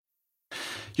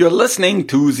You're listening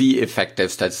to the Effective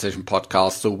Statistician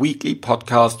Podcast, the weekly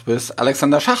podcast with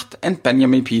Alexander Schacht and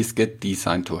Benjamin Piesket,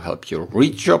 designed to help you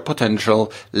reach your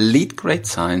potential, lead great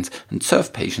science, and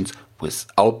serve patients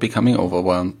without becoming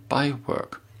overwhelmed by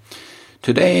work.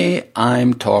 Today,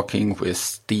 I'm talking with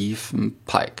Stephen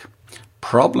Pike.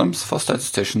 Problems for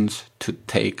statisticians to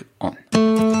take on.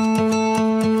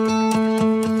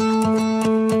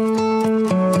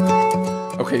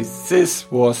 Okay,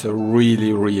 this was a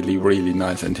really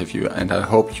nice interview, and I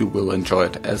hope you will enjoy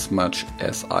it as much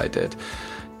as I did.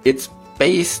 It's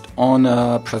based on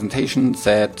a presentation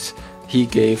that he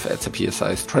gave at the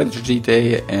PSI Strategy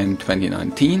Day in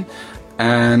 2019,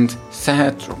 and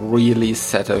that really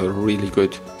set a really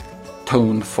good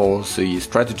tone for the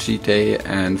Strategy Day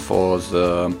and for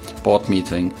the board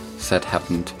meeting that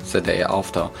happened the day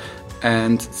after.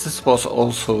 And this was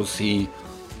also the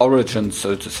origin,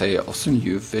 so to say, of the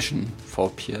new vision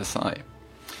for PSI.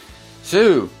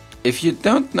 So, if you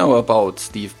don't know about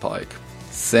Steve Pike,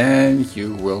 then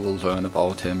you will learn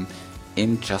about him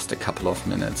in just a couple of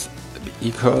minutes,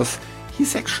 because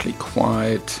he's actually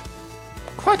quite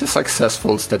a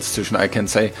successful statistician, I can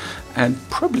say, and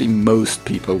probably most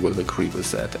people will agree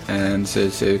with that. And so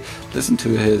listen to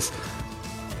his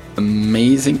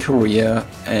amazing career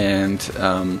and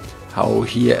how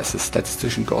he as a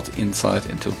statistician got insight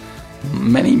into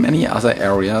many other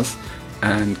areas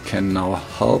and can now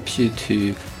help you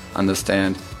to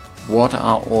understand what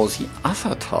are all the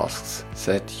other tasks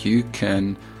that you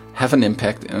can have an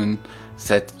impact on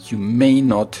that you may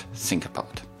not think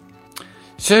about.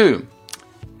 So,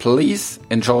 please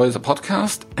enjoy the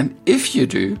podcast, and if you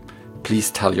do,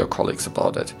 please tell your colleagues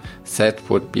about it. That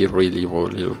would be really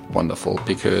wonderful,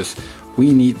 because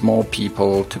we need more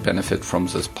people to benefit from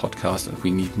this podcast, and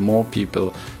we need more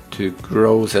people to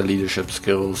grow their leadership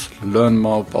skills, learn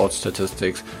more about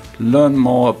statistics, learn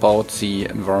more about the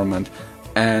environment,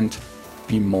 and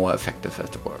be more effective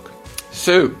at work.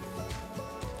 So,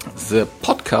 the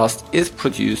podcast is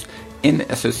produced in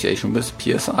association with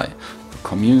PSI, a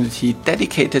community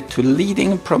dedicated to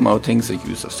leading and promoting the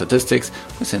use of statistics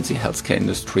within the healthcare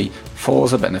industry for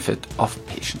the benefit of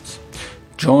patients.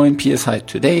 Join PSI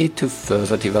today to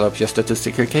further develop your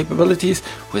statistical capabilities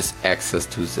with access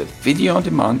to the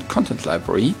video-on-demand content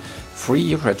library,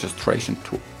 free registration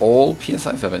to all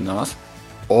PSI webinars,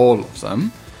 all of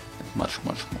them, and much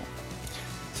more.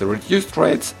 The reduced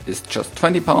rates is just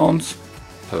 £20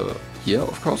 per year,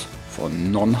 of course, for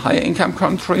non-high income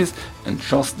countries, and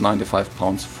just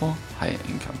 £95 for high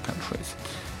income countries.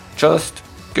 Just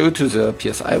go to the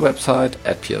PSI website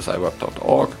at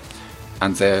psiweb.org,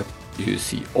 and there you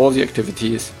see all the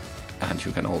activities, and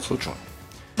you can also join.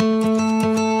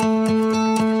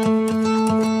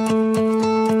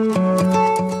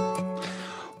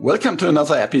 Welcome to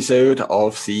another episode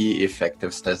of The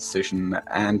Effective Statistician,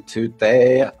 and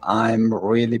today I'm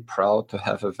really proud to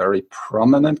have a very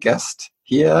prominent guest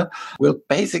here. We'll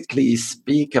basically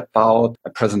speak about a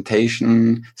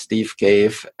presentation Steve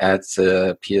gave at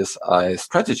the PSI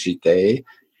Strategy Day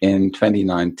in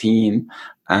 2019,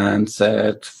 and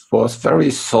that was very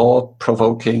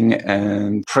thought-provoking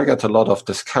and triggered a lot of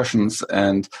discussions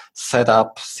and set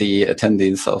up the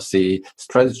attendees of the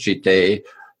Strategy Day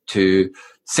to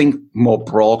think more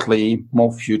broadly,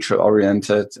 more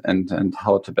future-oriented, and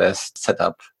how to best set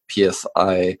up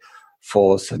PSI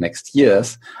for the next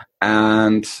years.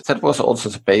 And that was also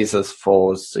the basis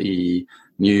for the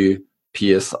new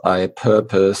PSI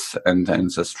purpose and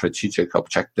the strategic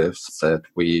objectives that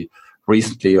we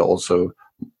recently also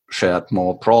shared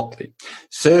more broadly.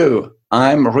 So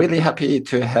I'm really happy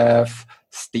to have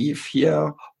Steve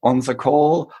here on the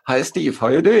call. Hi, Steve. How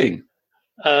are you doing?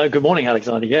 Good morning,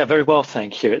 Alexander. Yeah, very well,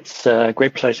 thank you. It's a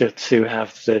great pleasure to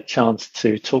have the chance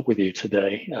to talk with you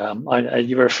today.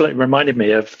 You reminded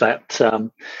me of that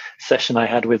session I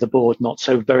had with the board not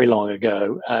so very long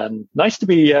ago. And nice to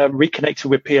be reconnected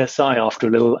with PSI after a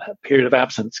little period of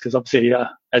absence, because obviously,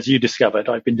 as you discovered,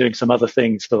 I've been doing some other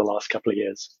things for the last couple of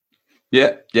years.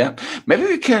 Yeah. Maybe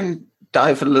we can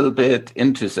dive a little bit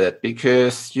into that,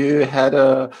 because you had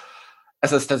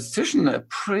as a statistician, a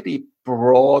pretty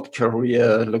broad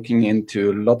career looking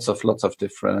into lots of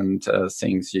different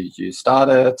things. You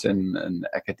started in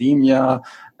academia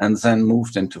and then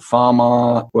moved into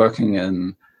pharma, working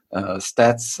in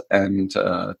stats and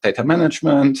data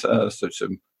management, so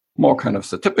more kind of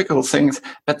the typical things.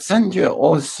 But then you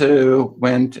also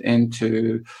went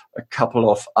into a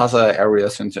couple of other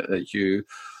areas, and you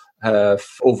have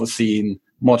overseen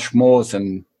much more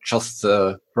than just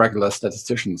the regular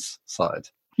statistician's side.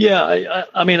 Yeah,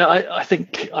 I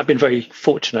think I've been very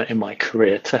fortunate in my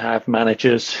career to have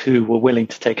managers who were willing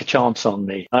to take a chance on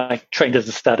me. I trained as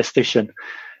a statistician.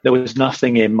 There was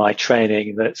nothing in my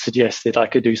training that suggested I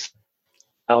could do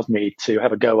allowed me to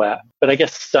have a go at. But I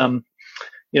guess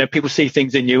people see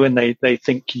things in you and they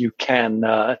think you can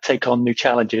take on new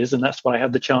challenges, and that's what I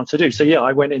had the chance to do. So yeah,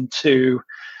 I went into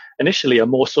initially a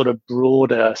more sort of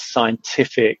broader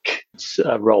scientific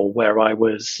role where I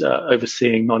was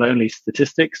overseeing not only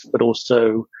statistics but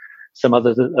also some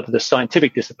other of the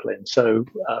scientific disciplines. So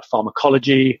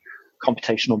pharmacology,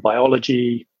 computational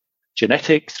biology,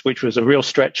 genetics, which was a real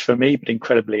stretch for me but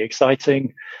incredibly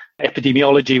exciting,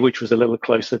 epidemiology, which was a little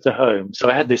closer to home. So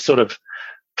I had this sort of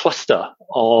cluster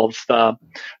of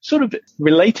sort of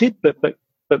related but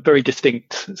very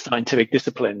distinct scientific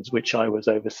disciplines which I was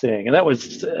overseeing, and that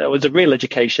was a real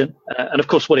education. And of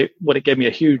course, what it gave me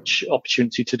a huge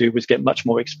opportunity to do was get much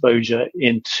more exposure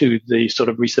into the sort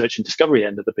of research and discovery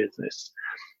end of the business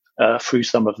through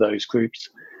some of those groups.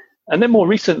 And then more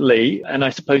recently, and I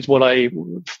suppose what I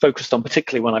focused on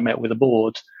particularly when I met with the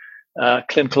board,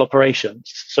 clinical operations.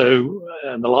 So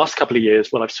in the last couple of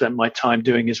years, what I've spent my time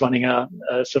doing is running a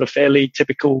sort of fairly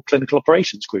typical clinical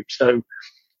operations group. So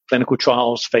clinical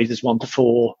trials, phases 1 to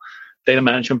 4, data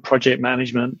management, project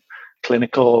management,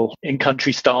 clinical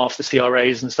in-country staff, the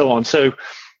CRAs, and so on. So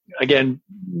again,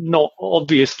 not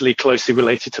obviously closely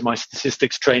related to my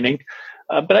statistics training,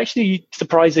 but actually,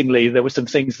 surprisingly, there were some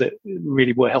things that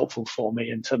really were helpful for me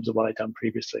in terms of what I'd done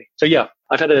previously. So yeah,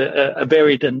 I've had a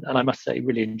varied and I must say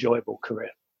really enjoyable career.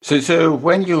 So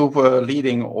when you were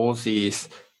leading all these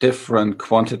different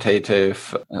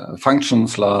quantitative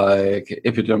functions like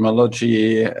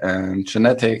epidemiology and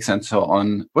genetics and so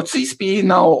on, would these be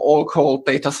now all called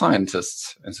data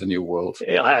scientists in the new world?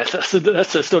 Yeah,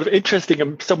 that's a sort of interesting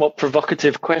and somewhat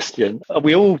provocative question. Are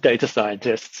we all data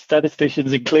scientists,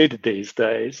 statisticians included these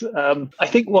days? I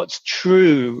think what's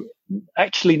true,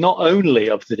 actually, not only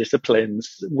of the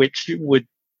disciplines which would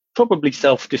probably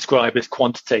self-describe as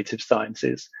quantitative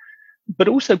sciences, but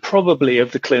also probably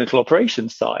of the clinical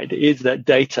operations side, is that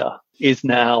data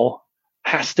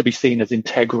has to be seen as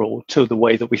integral to the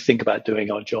way that we think about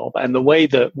doing our job, and the way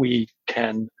that we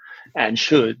can and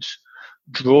should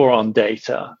draw on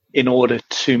data in order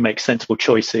to make sensible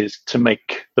choices, to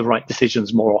make the right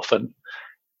decisions more often,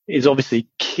 is obviously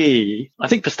key. I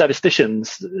think for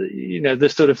statisticians,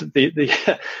 the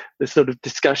sort of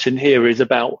discussion here is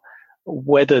about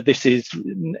whether this is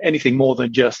anything more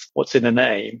than just what's in a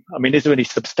name. I mean, is there any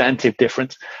substantive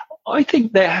difference? I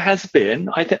think there has been.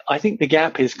 I think the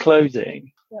gap is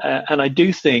closing. And I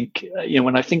do think,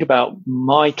 when I think about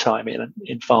my time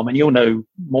in pharma, and you'll know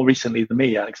more recently than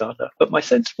me, Alexander, but my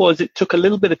sense was it took a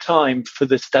little bit of time for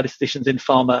the statisticians in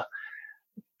pharma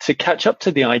to catch up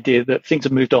to the idea that things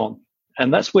have moved on.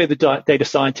 And that's where the data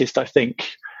scientists, I think,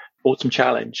 brought some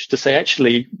challenge to say,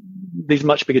 actually, these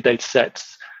much bigger data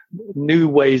sets, new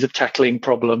ways of tackling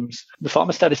problems, the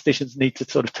pharma statisticians need to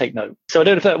sort of take note. So I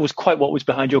don't know if that was quite what was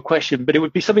behind your question, but it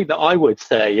would be something that I would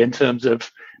say in terms of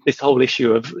this whole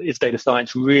issue of, is data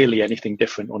science really anything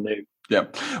different or new? Yeah.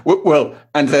 Well,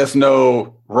 and there's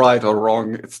no right or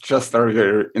wrong. It's just very,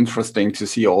 very interesting to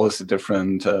see all the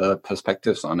different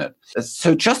perspectives on it.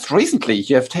 So just recently,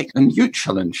 you have taken a new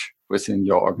challenge within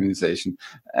your organization,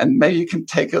 and maybe you can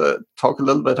talk a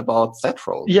little bit about that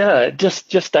role. Yeah,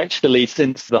 just actually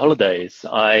since the holidays,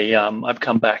 I've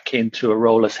come back into a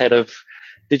role as head of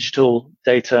digital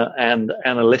data and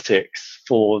analytics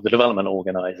for the development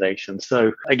organization.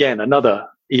 So again, another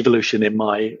evolution in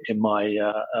my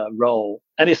role,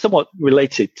 and it's somewhat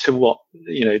related to what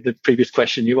the previous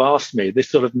question you asked me. This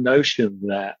sort of notion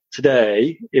that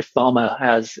today, if pharma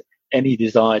has any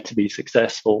desire to be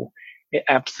successful, it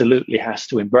absolutely has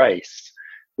to embrace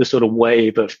the sort of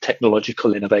wave of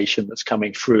technological innovation that's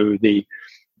coming through, the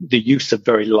use of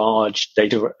very large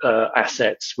data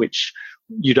assets, which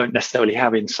you don't necessarily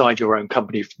have inside your own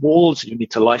company walls. You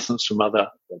need to license from other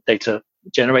data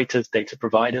generators, data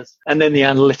providers. And then the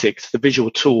analytics, the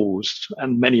visual tools,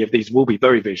 and many of these will be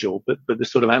very visual, but the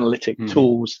sort of analytic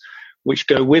tools which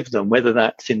go with them, whether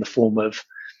that's in the form of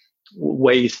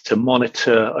ways to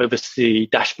monitor, oversee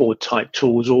dashboard type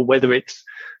tools, or whether it's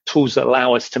tools that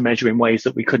allow us to measure in ways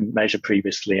that we couldn't measure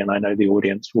previously. And I know the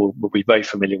audience will be very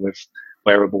familiar with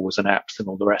wearables and apps and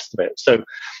all the rest of it. So,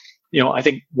 I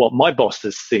think what my boss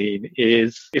has seen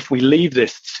is if we leave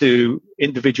this to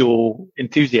individual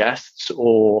enthusiasts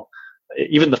or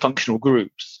even the functional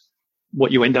groups,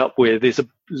 what you end up with is a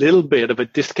little bit of a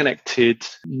disconnected,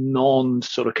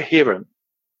 non-sort of coherent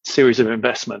series of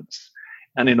investments.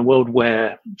 And in a world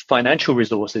where financial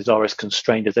resources are as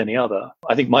constrained as any other,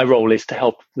 I think my role is to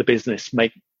help the business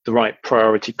make the right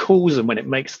priority calls and when it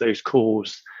makes those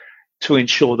calls to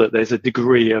ensure that there's a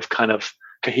degree of kind of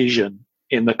cohesion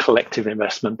in the collective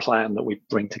investment plan that we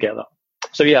bring together.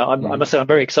 So yeah, I must say I'm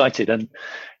very excited, and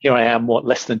here I am,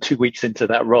 less than 2 weeks into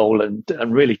that role, and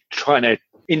really trying to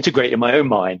integrate in my own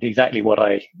mind exactly what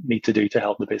I need to do to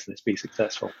help the business be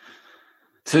successful.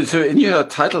 So in your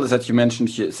title that you mentioned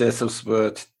here, there's this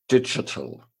word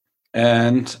digital.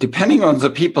 And depending on the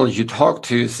people you talk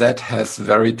to, that has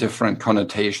very different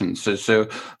connotations. So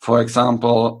for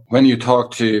example, when you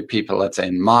talk to people, let's say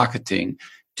in marketing,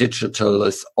 digital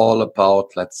is all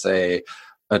about, let's say,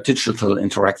 digital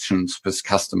interactions with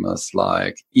customers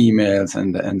like emails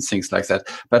and things like that,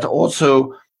 but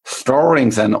also storing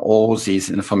then all these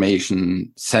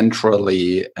information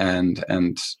centrally and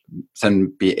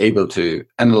then be able to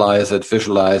analyze it,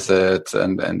 visualize it,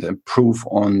 and improve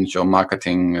on your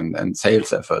marketing and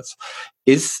sales efforts.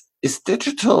 Is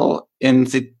digital in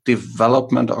the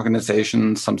development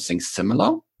organization something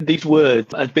similar? These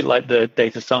words are a bit like the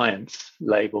data science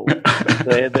label.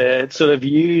 They're sort of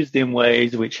used in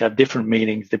ways which have different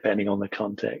meanings depending on the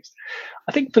context.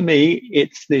 I think for me,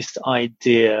 it's this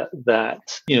idea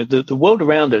that, the world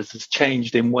around us has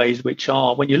changed in ways which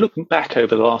are, when you're looking back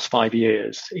over the last 5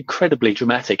 years, incredibly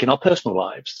dramatic in our personal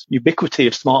lives. Ubiquity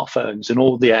of smartphones and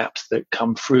all the apps that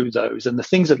come through those and the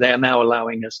things that they are now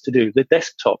allowing us to do, the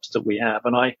desktops that we have.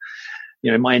 And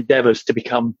in my endeavors to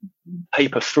become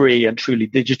paper free and truly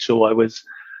digital, I was,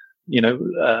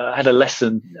 had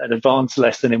an advanced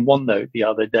lesson in OneNote the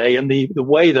other day. And the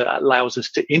way that allows us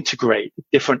to integrate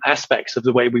different aspects of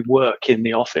the way we work in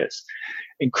the office,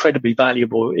 incredibly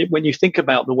valuable. When you think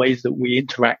about the ways that we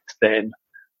interact then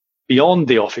beyond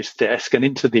the office desk and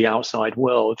into the outside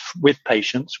world with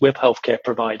patients, with healthcare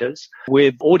providers,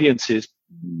 with audiences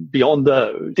beyond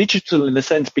those, digital in a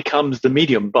sense becomes the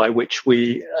medium by which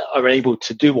we are able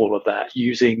to do all of that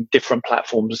using different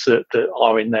platforms that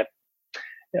are in their,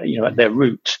 at their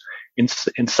root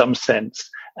in some sense,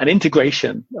 an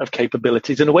integration of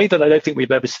capabilities in a way that I don't think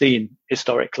we've ever seen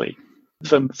historically.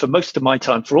 For most of my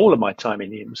time, for all of my time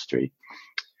in the industry,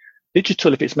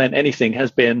 digital, if it's meant anything,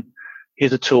 has been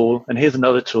here's a tool and here's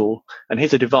another tool and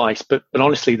here's a device, but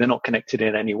honestly, they're not connected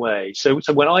in any way. So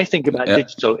when I think about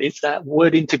digital, it's that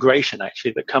word integration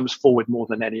actually that comes forward more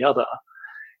than any other.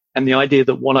 And the idea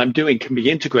that what I'm doing can be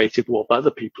integrated with what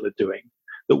other people are doing,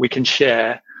 that we can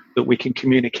share, that we can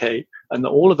communicate, and that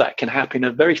all of that can happen in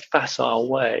a very facile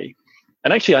way.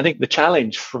 And actually, I think the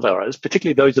challenge for us,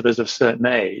 particularly those of us of a certain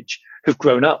age who've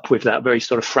grown up with that very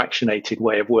sort of fractionated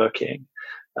way of working,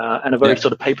 and a very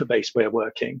sort of paper-based way of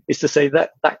working, is to say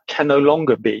that can no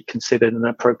longer be considered an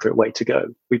appropriate way to go.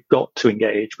 We've got to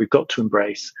engage, we've got to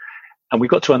embrace, and we've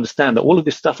got to understand that all of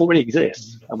this stuff already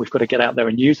exists, and we've got to get out there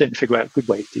and use it and figure out good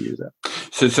ways to use it.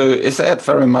 So is that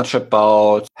very much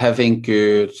about having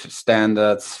good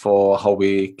standards for how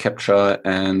we capture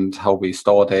and how we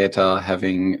store data,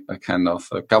 having a kind of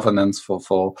a governance for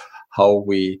how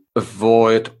we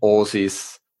avoid all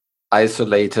these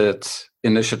isolated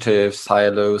initiatives,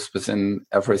 silos within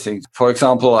everything? For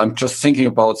example, I'm just thinking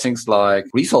about things like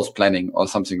resource planning or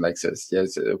something like this.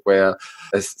 Yes, where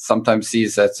I sometimes see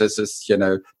that this is,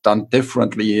 done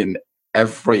differently in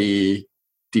every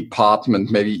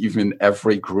department, maybe even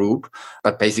every group.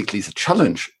 But basically the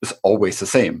challenge is always the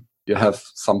same. You have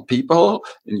some people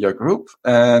in your group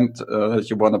and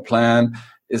you want to plan,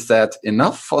 is that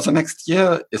enough for the next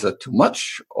year? Is it too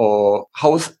much? Or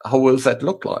how will that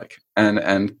look like?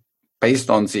 And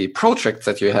based on the projects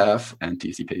that you have,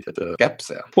 anticipated the gaps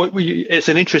there. Well, it's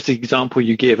an interesting example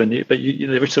you give, but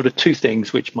there are sort of two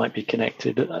things which might be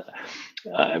connected.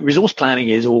 Resource planning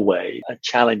is always a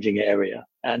challenging area,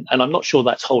 and I'm not sure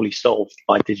that's wholly solved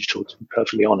by digital, to be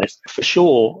perfectly honest. For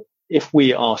sure, if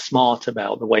we are smart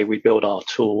about the way we build our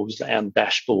tools and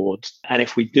dashboards, and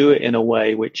if we do it in a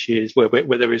way which is where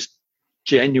there is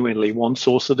genuinely one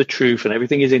source of the truth and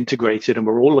everything is integrated and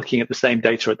we're all looking at the same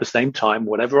data at the same time,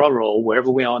 whatever our role, wherever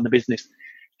we are in the business,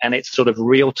 and it's sort of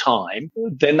real time,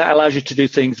 then that allows you to do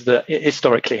things that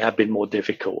historically have been more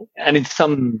difficult. And in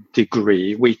some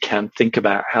degree, we can think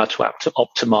about how to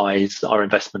optimize our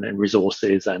investment in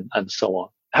resources and so on.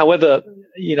 However,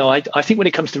 I think when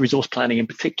it comes to resource planning in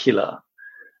particular,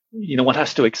 one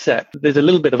has to accept there's a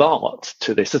little bit of art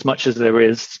to this as much as there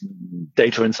is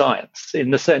data and science,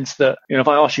 in the sense that, if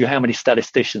I ask you how many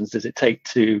statisticians does it take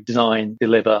to design,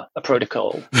 deliver a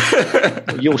protocol,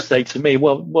 you'll say to me,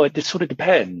 well, it sort of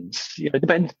depends. It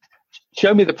depends.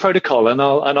 Show me the protocol and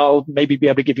I'll maybe be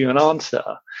able to give you an answer.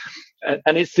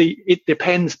 And it's the it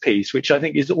depends piece, which I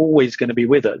think is always going to be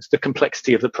with us. The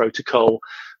complexity of the protocol,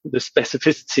 the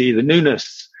specificity, the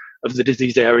newness of the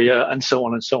disease area, and so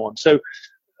on and so on. So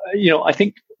I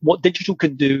think what digital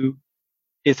can do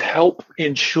is help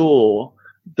ensure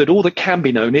that all that can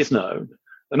be known is known,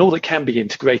 and all that can be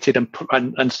integrated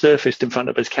and surfaced in front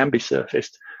of us can be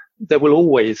surfaced. There will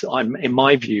always, in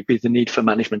my view, be the need for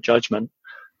management judgment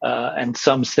and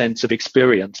some sense of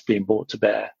experience being brought to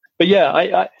bear. But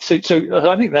yeah, so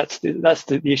I think that's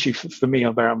the issue for me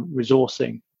around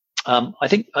resourcing. I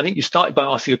think you started by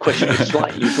asking a question that's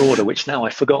slightly broader, which now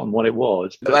I've forgotten what it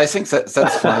was. But I think that's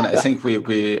fine. I think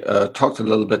we talked a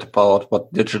little bit about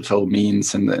what digital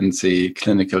means in the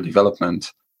clinical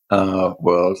development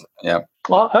world. Yeah.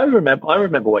 Well, I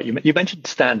remember what you mentioned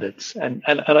standards, and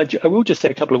I will just say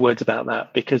a couple of words about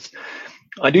that, because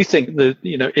I do think that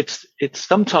it's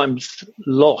sometimes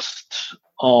lost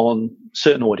on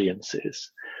certain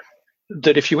audiences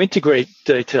that if you integrate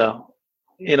data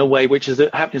in a way which is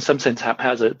in some sense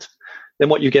haphazard, then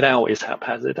what you get out is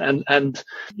haphazard, and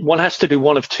one has to do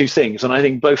one of two things, and I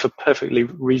think both are perfectly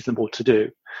reasonable to do.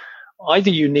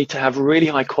 Either you need to have really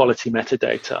high quality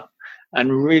metadata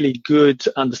and really good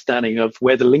understanding of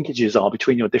where the linkages are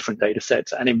between your different data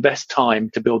sets and invest time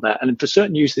to build that. And for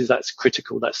certain uses, that's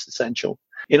critical, that's essential.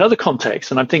 In other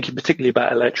contexts, and I'm thinking particularly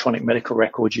about electronic medical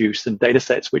record use and data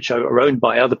sets which are owned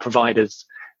by other providers,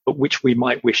 but which we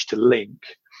might wish to link,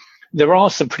 there are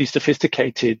some pretty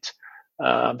sophisticated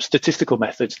statistical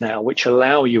methods now which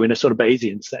allow you, in a sort of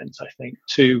Bayesian sense, I think,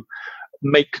 to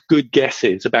make good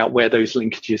guesses about where those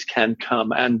linkages can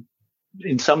come, and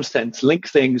in some sense link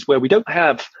things where we don't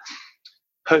have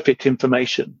perfect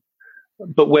information,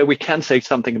 but where we can say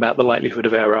something about the likelihood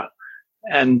of error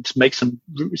and make some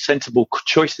sensible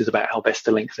choices about how best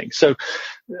to link things. So,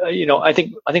 I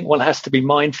think one has to be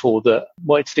mindful that,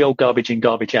 well, it's the old garbage in,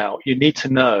 garbage out. You need to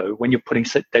know when you're putting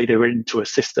data into a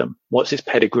system, what's its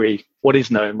pedigree, what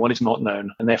is known, what is not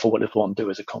known, and therefore what does one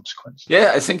do as a consequence.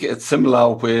 Yeah, I think it's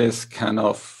similar with kind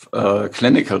of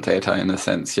clinical data in a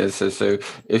sense. Yes, so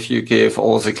if you give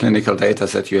all the clinical data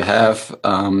that you have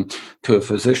to a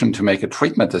physician to make a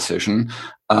treatment decision,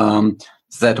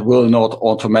 that will not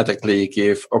automatically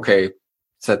give, okay,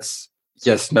 that's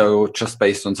yes, no, just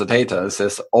based on the data.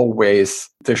 There's always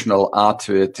additional art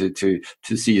to it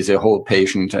to see the whole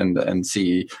patient and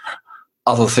see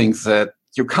other things that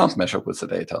you can't measure with the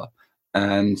data.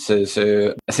 And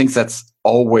so I think that's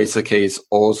always the case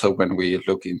also when we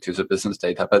look into the business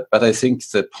data. But I think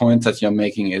the point that you're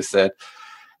making is that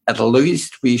at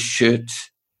least we should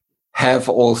have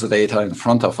all the data in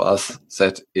front of us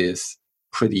that is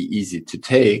pretty easy to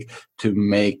take to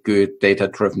make good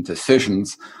data-driven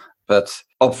decisions. But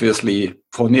obviously,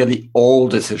 for nearly all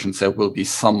decisions, there will be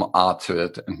some art to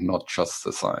it and not just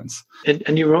the science.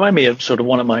 And you remind me of sort of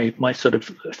one of my sort of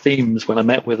themes when I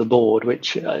met with the board,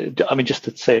 which, just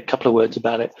to say a couple of words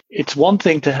about it. It's one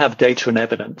thing to have data and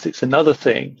evidence. It's another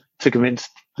thing to convince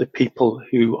the people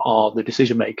who are the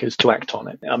decision makers to act on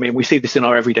it. I mean, we see this in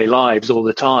our everyday lives all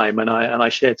the time. And I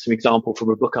shared some example from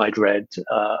a book I'd read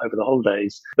over the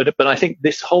holidays. But I think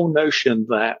this whole notion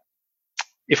that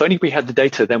if only we had the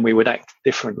data, then we would act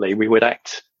differently. We would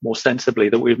act more sensibly,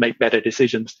 that we would make better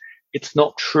decisions. It's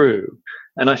not true.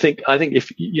 And I think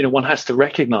if, one has to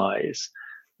recognize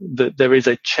that there is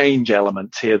a change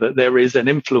element here, that there is an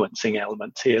influencing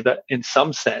element here, that in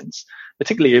some sense,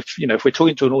 particularly if we're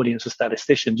talking to an audience of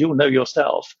statisticians, you'll know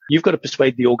yourself, you've got to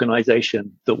persuade the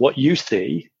organization that what you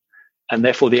see, and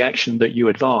therefore the action that you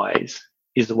advise,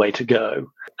 is the way to go.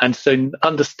 And so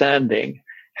understanding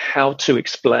how to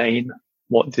explain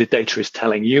what the data is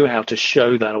telling you, how to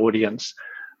show that audience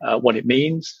what it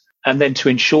means, and then to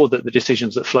ensure that the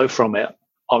decisions that flow from it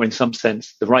are in some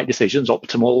sense the right decisions,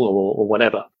 optimal or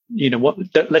whatever.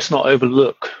 Let's not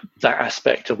overlook that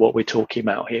aspect of what we're talking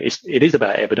about here. It is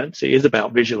about evidence. It is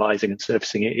about visualizing and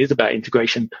surfacing. It is about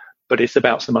integration, but it's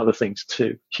about some other things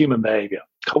too. Human behavior,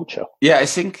 culture. Yeah, I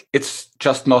think it's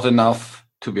just not enough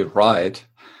to be right.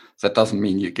 That doesn't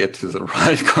mean you get to the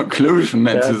right conclusion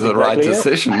and to the right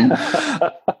decision.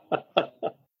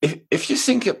 If you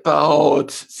think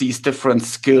about these different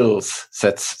skills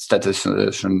that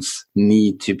statisticians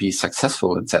need to be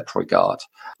successful in that regard,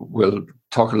 we'll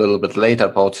talk a little bit later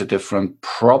about the different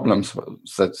problems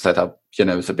that are,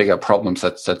 the bigger problems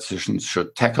that statisticians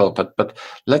should tackle. But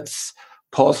let's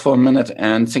pause for a minute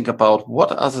and think about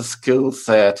what are the skills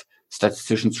that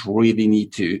statisticians really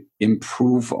need to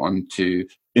improve on to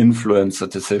influence the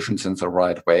decisions in the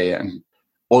right way, and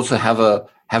also have a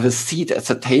seat at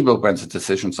the table when the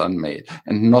decisions are made,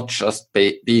 and not just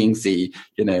being the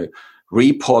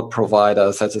report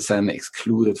provider that is then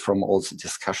excluded from all the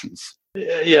discussions.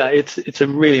 Yeah, it's a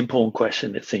really important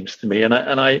question, it seems to me, and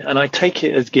I take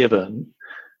it as given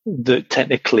that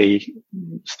technically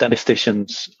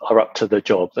statisticians are up to the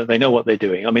job, that they know what they're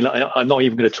doing. I mean, I'm not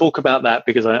even going to talk about that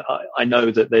because I know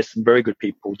that there's some very good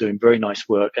people doing very nice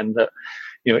work, and that,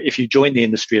 if you join the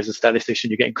industry as a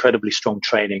statistician, you get incredibly strong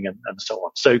training and so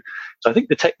on. So I think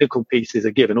the technical piece is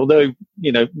a given, although,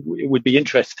 it would be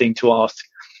interesting to ask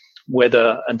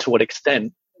whether and to what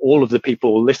extent all of the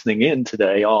people listening in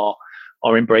today are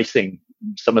embracing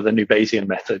some of the new Bayesian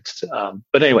methods.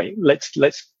 But anyway, let's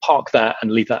park that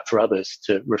and leave that for others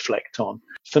to reflect on.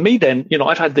 For me then,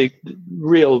 I've had the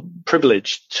real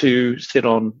privilege to sit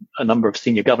on a number of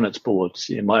senior governance boards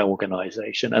in my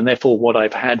organization. And therefore what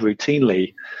I've had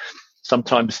routinely,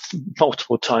 sometimes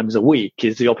multiple times a week,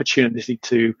 is the opportunity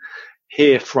to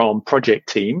hear from project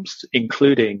teams,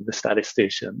 including the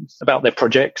statisticians, about their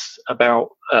projects, about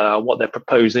what they're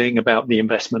proposing, about the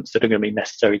investments that are going to be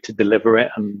necessary to deliver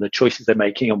it, and the choices they're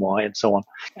making and why, and so on.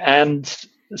 And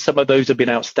some of those have been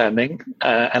outstanding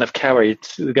and have carried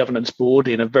the governance board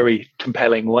in a very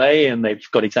compelling way, and they've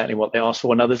got exactly what they asked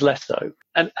for, and others less so.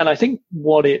 And I think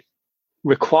what it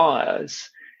requires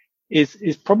is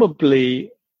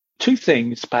probably two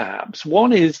things, perhaps.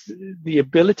 One is the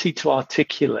ability to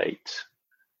articulate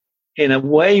in a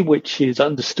way which is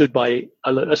understood by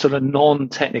a sort of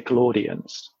non-technical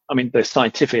audience. I mean, they're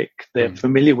scientific, they're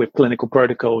familiar with clinical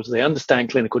protocols, they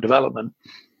understand clinical development,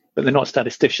 but they're not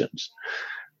statisticians.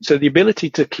 So the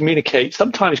ability to communicate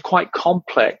sometimes quite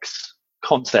complex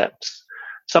concepts,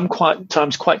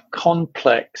 sometimes quite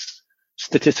complex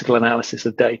statistical analysis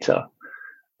of data,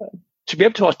 to be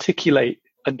able to articulate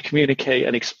and communicate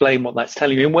and explain what that's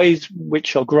telling you in ways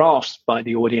which are grasped by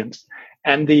the audience,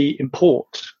 and the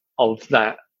import of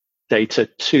that data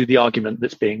to the argument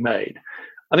that's being made.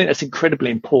 I think that's incredibly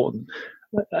important.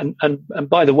 And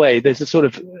by the way, there's a sort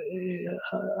of an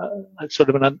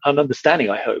understanding,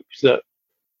 I hope, that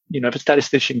if a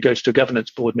statistician goes to a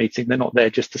governance board meeting, they're not there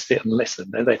just to sit and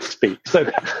listen; they're there to speak. So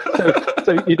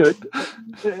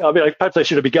I mean, perhaps I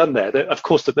should have begun there. That, of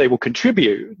course, that they will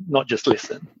contribute, not just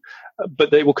listen,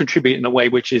 but they will contribute in a way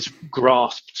which is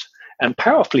grasped and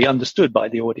powerfully understood by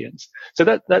the audience. So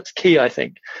that's key, I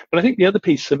think. But I think the other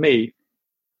piece for me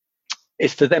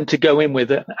is for them to go in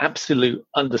with an absolute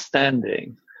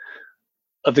understanding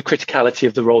of the criticality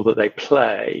of the role that they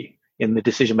play in the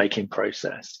decision-making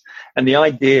process. And the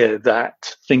idea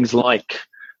that things like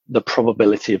the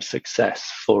probability of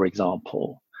success, for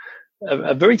example,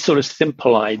 a very sort of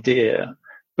simple idea,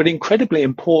 but incredibly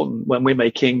important when we're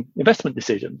making investment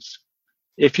decisions.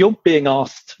 If you're being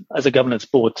asked as a governance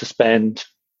board to spend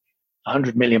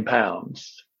 £100 million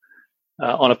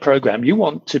on a program, you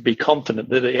want to be confident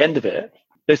that at the end of it,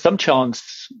 there's some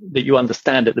chance that you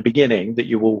understand at the beginning that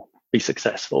you will be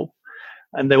successful.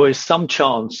 And there is some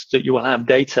chance that you will have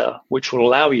data which will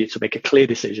allow you to make a clear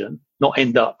decision, not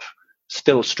end up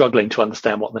still struggling to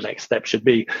understand what the next step should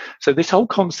be. So this whole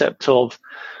concept of,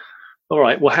 all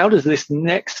right, well, how does this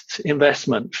next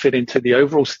investment fit into the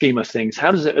overall scheme of things?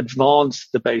 How does it advance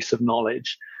the base of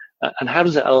knowledge? And how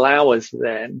does it allow us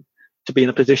then to be in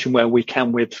a position where we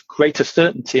can, with greater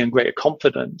certainty and greater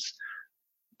confidence,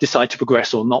 decide to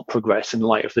progress or not progress in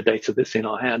light of the data that's in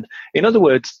our hand? In other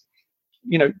words,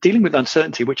 dealing with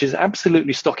uncertainty, which is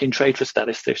absolutely stock in trade for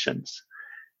statisticians,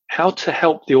 how to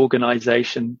help the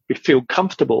organization feel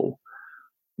comfortable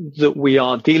that we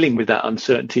are dealing with that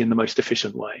uncertainty in the most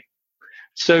efficient way.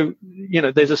 So,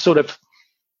 there's a sort of,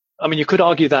 you could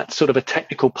argue that's sort of a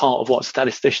technical part of what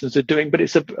statisticians are doing, but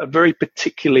it's a very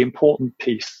particularly important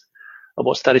piece of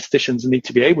what statisticians need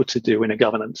to be able to do in a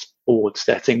governance board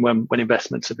setting when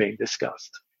investments are being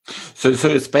discussed. So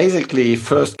it's basically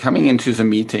first coming into the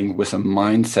meeting with a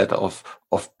mindset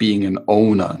of being an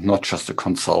owner, not just a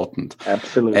consultant.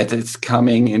 Absolutely. And it's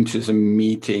coming into the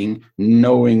meeting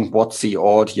knowing what the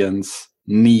audience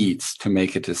needs to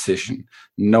make a decision,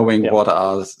 knowing what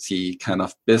are the kind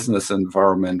of business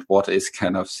environment, what is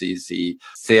kind of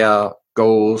their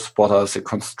goals, what are the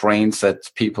constraints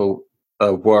that people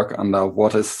work under,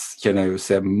 what is,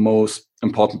 their most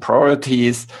important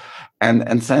priorities.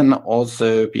 And then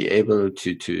also be able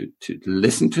to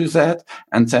listen to that,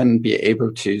 and then be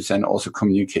able to then also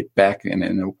communicate back in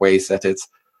a way that it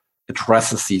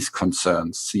addresses these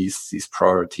concerns, these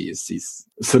priorities, these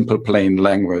simple, plain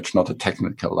language, not a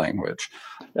technical language.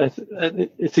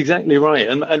 It's exactly right.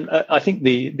 And I think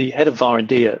the head of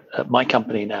R&D at my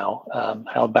company now,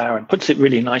 Hal Barron, puts it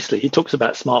really nicely. He talks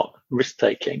about smart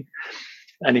risk-taking.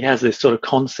 And he has this sort of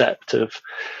concept of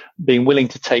being willing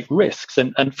to take risks.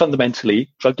 And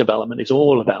fundamentally, drug development is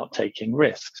all about taking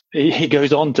risks. He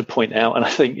goes on to point out, and I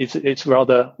think it's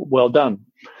rather well done,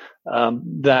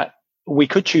 that we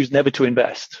could choose never to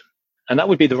invest. And that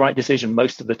would be the right decision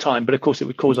most of the time. But of course, it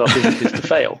would cause our businesses to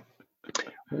fail.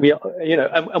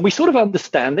 And we sort of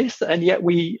understand this, and yet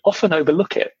we often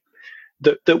overlook it.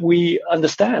 That we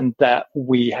understand that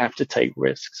we have to take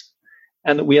risks,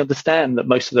 and that we understand that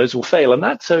most of those will fail, and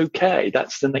that's okay.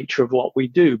 That's the nature of what we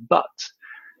do. But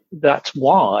that's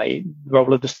why the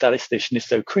role of the statistician is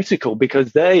so critical,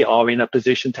 because they are in a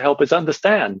position to help us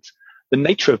understand the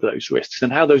nature of those risks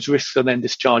and how those risks are then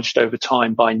discharged over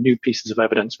time by new pieces of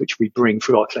evidence which we bring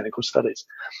through our clinical studies.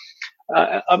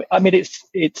 It's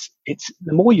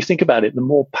the more you think about it, the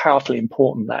more powerfully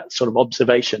important that sort of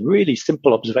observation, really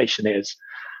simple observation is.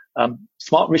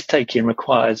 Smart risk taking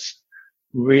requires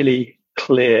really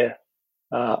clear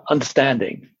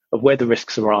understanding of where the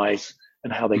risks arise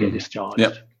and how they get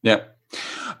discharged. Yeah.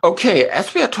 Okay,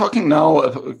 as we are talking now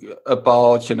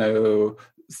about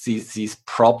these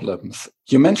problems,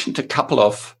 you mentioned a couple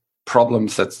of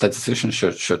problems that statisticians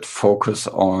should focus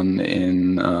on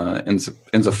in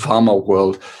the pharma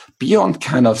world, beyond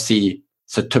kind of the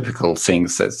typical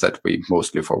things that we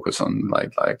mostly focus on,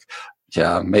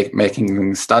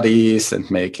 making studies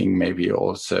and making maybe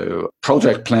also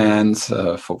project plans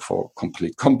for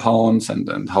complete compounds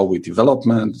and how we develop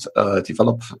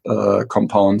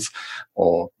compounds,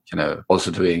 or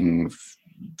also doing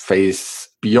phase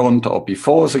beyond or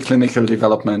before the clinical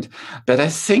development. But I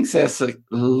think there's a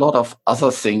lot of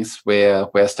other things where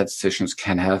statisticians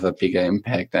can have a bigger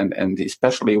impact. And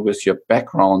especially with your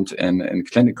background in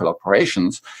clinical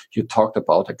operations, you talked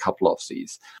about a couple of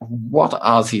these. What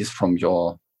are these from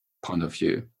your point of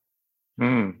view?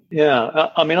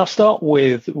 I'll start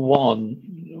with one,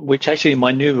 which actually in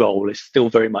my new role is still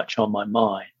very much on my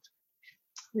mind.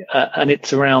 And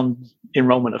it's around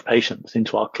enrollment of patients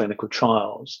into our clinical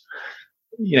trials.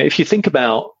 If you think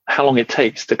about how long it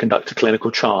takes to conduct a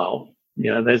clinical trial,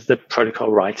 there's the protocol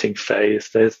writing phase,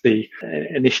 there's the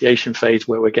initiation phase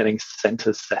where we're getting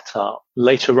centers set up.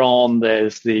 Later on,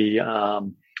 there's the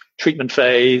treatment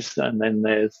phase, and then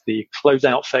there's the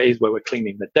closeout phase where we're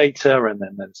cleaning the data, and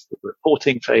then there's the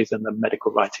reporting phase and the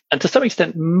medical writing. And to some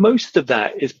extent, most of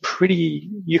that is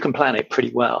you can plan it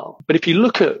pretty well. But if you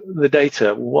look at the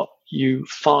data, what you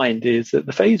find is that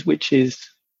the phase which is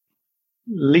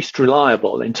least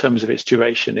reliable in terms of its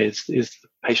duration is the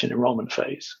patient enrollment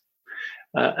phase.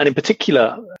 And in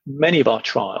particular, many of our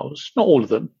trials, not all of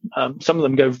them, some of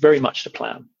them go very much to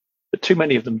plan, but too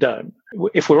many of them don't.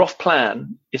 If we're off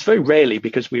plan, it's very rarely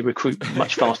because we recruit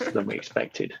much faster than we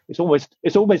expected. It's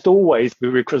almost always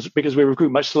because we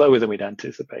recruit much slower than we'd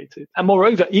anticipated. And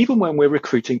moreover, even when we're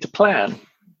recruiting to plan,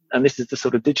 and this is the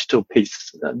sort of digital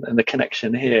piece and the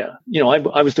connection here.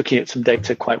 I was looking at some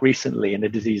data quite recently in the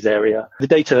disease area. The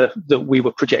data that we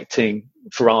were projecting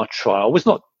for our trial was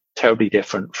not terribly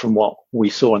different from what we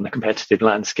saw in the competitive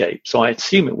landscape. So I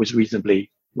assume it was reasonably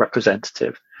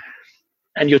representative.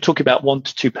 And you're talking about 1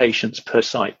 to 2 patients per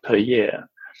site per year.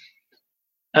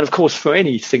 And of course, for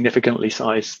any significantly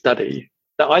sized study,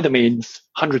 that either means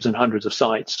hundreds and hundreds of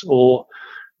sites or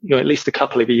at least a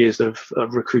couple of years of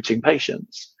recruiting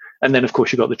patients. And then, of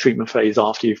course, you've got the treatment phase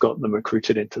after you've got them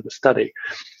recruited into the study.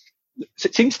 So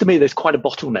it seems to me there's quite a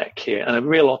bottleneck here and a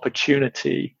real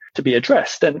opportunity to be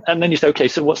addressed. And then you say, okay,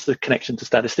 so what's the connection to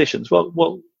statisticians?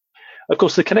 Well, of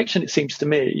course, the connection, it seems to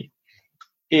me,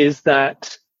 is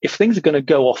that if things are going to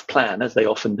go off plan, as they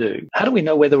often do, how do we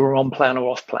know whether we're on plan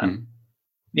or off plan?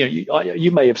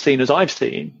 You may have seen, as I've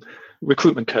seen,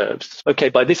 recruitment curves. Okay,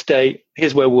 by this date,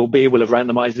 here's where we'll be. We'll have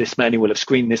randomized this many. We'll have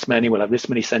screened this many. We'll have this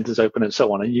many centers open and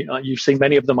so on. And you've seen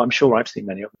many of them. I'm sure I've seen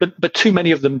many of them. But too many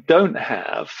of them don't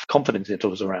have confidence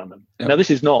intervals around them. Yep. Now,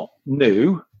 this is not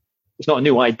new. It's not a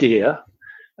new idea.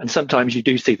 And sometimes you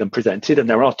do see them presented. And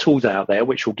there are tools out there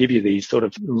which will give you these sort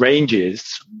of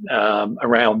ranges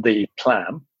around the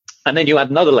plan. And then you add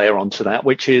another layer onto that,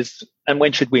 which is, and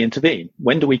when should we intervene?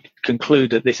 When do we conclude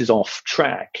that this is off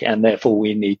track and therefore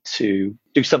we need to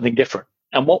do something different?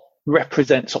 And what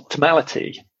represents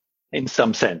optimality in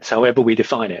some sense, however we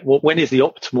define it? When is the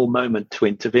optimal moment to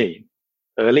intervene?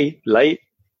 Early, late?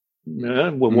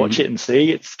 We'll watch it and see.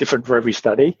 It's different for every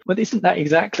study. But isn't that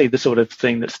exactly the sort of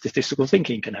thing that statistical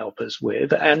thinking can help us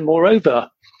with? And moreover,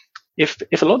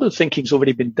 if a lot of the thinking's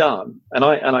already been done, and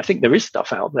I think there is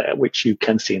stuff out there which you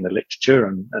can see in the literature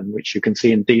and which you can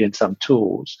see indeed in some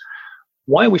tools,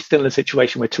 why are we still in a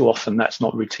situation where too often that's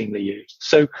not routinely used?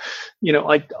 So,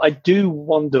 I do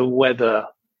wonder whether,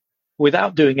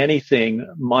 without doing anything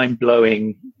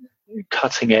mind-blowing,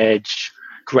 cutting-edge,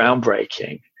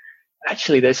 groundbreaking,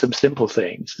 actually there's some simple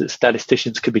things that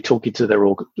statisticians could be talking to their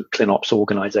ClinOps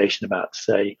organization about to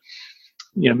say,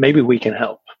 maybe we can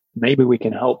help. Maybe we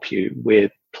can help you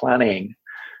with planning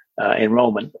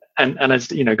enrollment And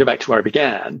as you know, go back to where I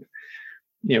began.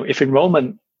 If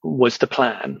enrollment was to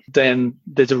plan, then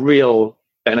there's a real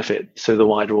benefit to the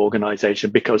wider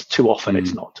organization, because too often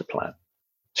it's not to plan.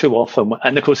 Too often,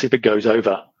 and of course, if it goes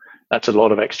over, that's a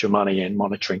lot of extra money in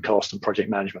monitoring costs and project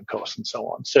management costs and so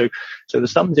on. So the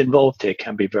sums involved here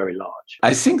can be very large.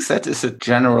 I think that is a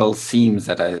general theme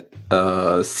that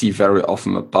I see very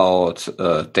often about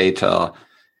data,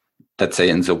 let's say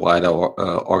in the wider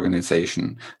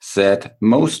organization, that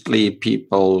mostly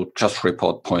people just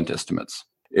report point estimates.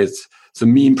 It's the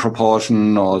mean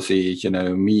proportion or the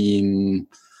mean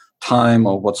time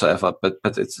or whatsoever, but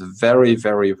it's very,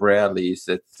 very rarely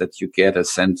that you get a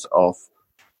sense of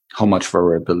how much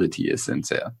variability is in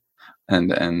there.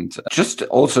 And just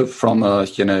also from a,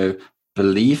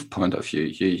 belief point of view,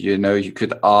 you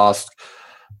could ask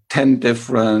 10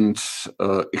 different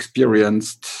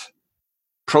experienced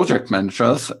project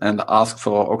managers and ask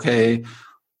for, okay,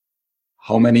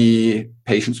 how many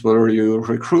patients will you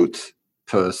recruit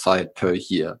per site per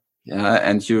year? Yeah,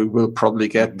 and you will probably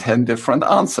get 10 different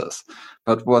answers.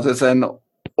 But what is then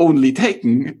only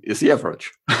taken is the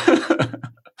average.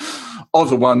 Or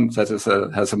the one that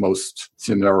has the most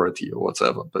seniority or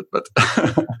whatever. But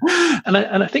and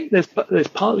I think there's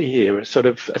partly here a sort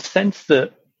of a sense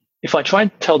that if I try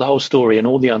and tell the whole story and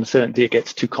all the uncertainty, it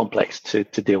gets too complex to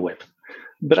deal with.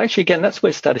 But actually, again, that's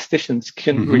where statisticians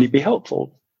can really be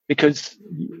helpful. Because,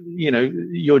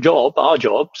 your job, our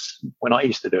jobs, when I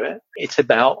used to do it, it's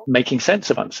about making sense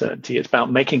of uncertainty. It's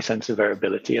about making sense of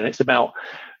variability. And it's about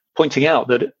pointing out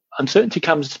that uncertainty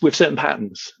comes with certain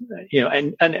patterns,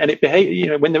 and it behaves,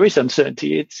 when there is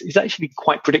uncertainty, it's actually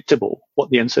quite predictable what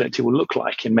the uncertainty will look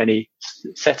like in many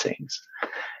settings.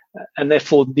 And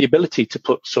therefore, the ability to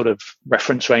put sort of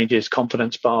reference ranges,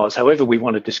 confidence bars, however we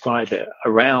want to describe it,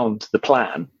 around the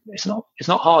plan, it's not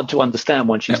hard to understand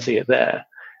once you see it there.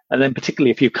 And then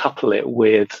particularly if you couple it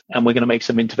with, and we're going to make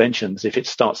some interventions if it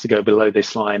starts to go below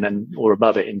this line or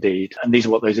above it indeed. And these are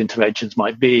what those interventions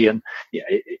might be. And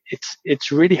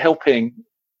it's really helping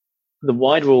the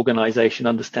wider organization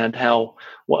understand how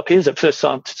what appears at first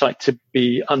sight to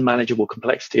be unmanageable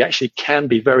complexity actually can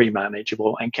be very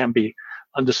manageable and can be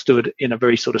understood in a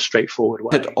very sort of straightforward way.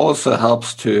 It also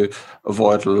helps to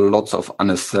avoid lots of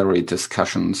unnecessary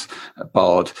discussions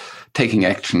about taking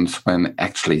actions when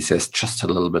actually there's just a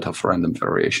little bit of random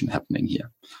variation happening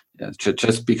here. Yeah,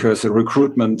 just because the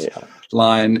recruitment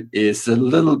line is a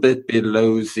little bit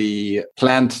below the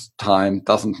planned time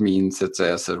doesn't mean that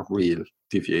there's a real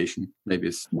deviation.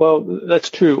 Well, that's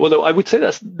true. Although I would say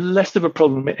that's less of a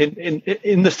problem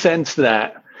in the sense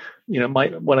that,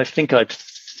 what I think I've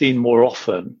seen more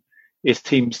often is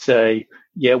teams say,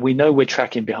 yeah, we know we're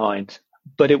tracking behind,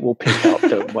 but it will pick up,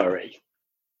 don't worry.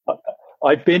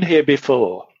 I've been here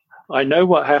before. I know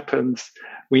what happens.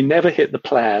 We never hit the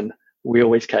plan. We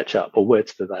always catch up, or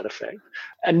words to that effect.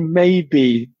 And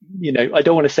maybe, I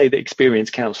don't want to say that experience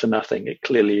counts for nothing. It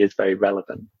clearly is very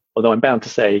relevant. Although I'm bound to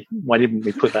say, why didn't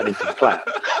we put that into the plan?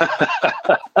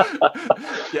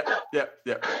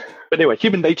 Yeah. But anyway,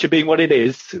 human nature being what it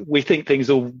is, we think things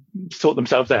will sort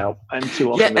themselves out. And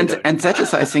too often and that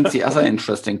is, I think, the other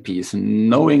interesting piece,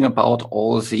 knowing about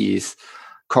all these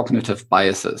cognitive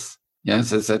biases. Yes,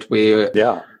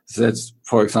 that's,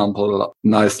 for example,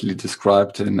 nicely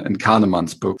described in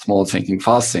Kahneman's book, Small Thinking,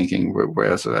 Fast Thinking,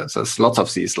 where there's lots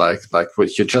of these, like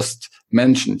what you just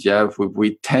mentioned. Yeah,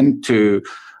 we tend to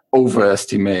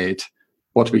overestimate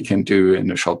what we can do in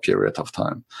a short period of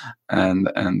time. And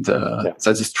that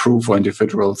is true for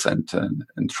individuals and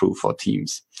true for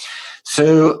teams.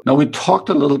 So now we talked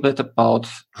a little bit about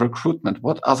recruitment.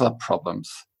 What other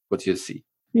problems would you see?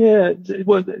 Yeah,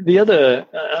 well, the other,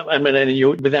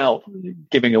 without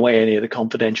giving away any of the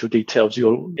confidential details,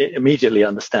 you'll immediately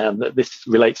understand that this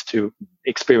relates to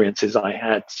experiences I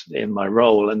had in my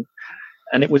role. And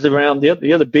it was around,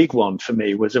 the other big one for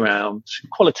me was around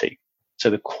quality. So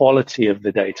the quality of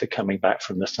the data coming back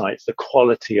from the sites, the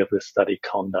quality of the study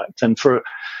conduct. And for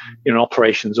an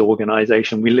operations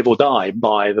organization, we live or die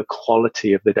by the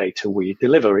quality of the data we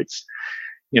deliver.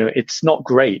 It's not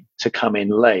great to come in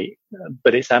late,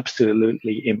 but it's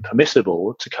absolutely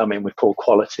impermissible to come in with poor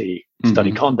quality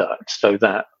study conduct, so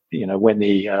that, when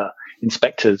the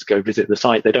inspectors go visit the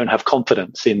site, they don't have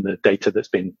confidence in the data that's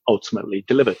been ultimately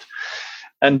delivered.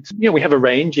 And, we have a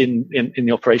range in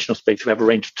the operational space. We have a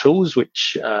range of tools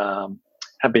which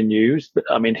have been used. But,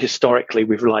 historically,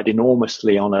 we've relied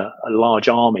enormously on a large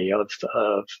army of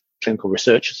clinical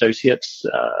research associates,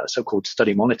 so-called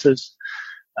study monitors,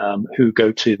 who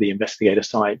go to the investigator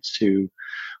sites to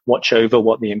watch over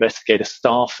what the investigator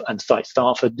staff and site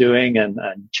staff are doing and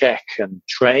check and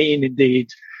train, indeed,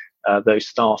 those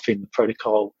staff in the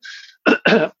protocol.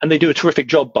 And they do a terrific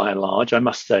job by and large, I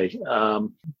must say.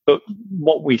 But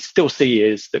what we still see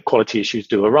is that quality issues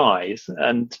do arise.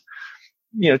 And,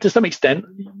 to some extent,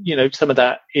 some of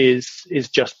that is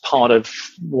just part of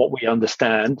what we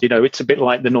understand. It's a bit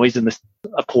like the noise in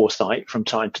a poor site from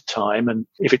time to time. And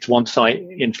if it's one site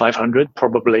in 500,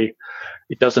 probably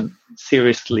it doesn't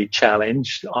seriously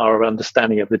challenge our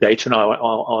understanding of the data and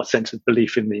our sense of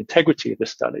belief in the integrity of the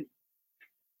study.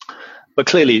 But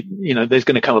clearly, there's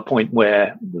going to come a point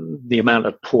where the amount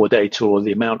of poor data or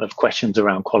the amount of questions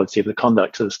around quality of the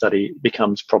conduct of the study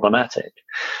becomes problematic.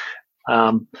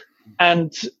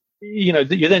 And, you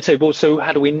then say, well, so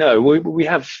how do we know? We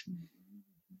have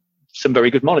some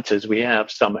very good monitors. We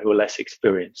have some who are less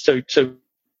experienced. So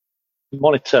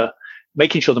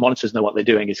making sure the monitors know what they're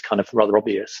doing is kind of rather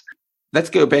obvious. Let's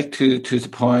go back to the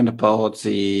point about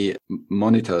the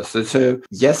monitors. So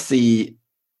yes,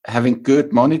 having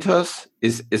good monitors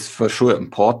is for sure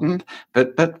important,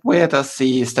 but where does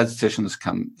the statisticians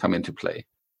come into play?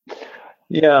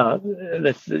 Yeah,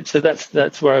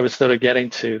 that's where I was sort of getting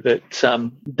to,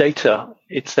 that data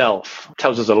itself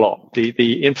tells us a lot.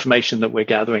 The information that we're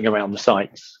gathering around the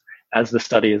sites as the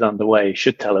study is underway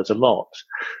should tell us a lot.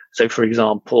 So, for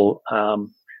example,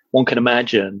 one can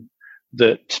imagine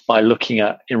that by looking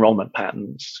at enrollment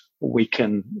patterns, we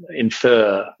can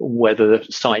infer whether the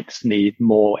sites need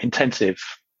more intensive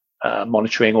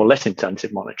monitoring or less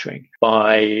intensive monitoring.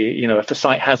 If the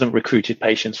site hasn't recruited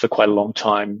patients for quite a long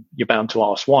time, you're bound to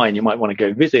ask why, and you might want to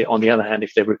go visit. On the other hand,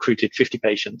 if they've recruited 50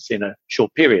 patients in a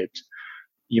short period,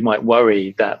 you might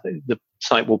worry that the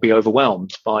site will be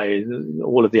overwhelmed by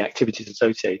all of the activities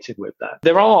associated with that.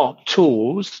 There are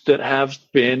tools that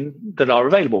are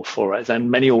available for us,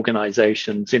 and many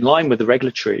organizations, in line with the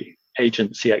regulatory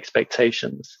agency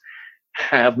expectations,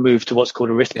 have moved to what's called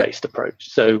a risk-based approach.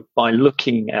 So by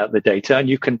looking at the data, and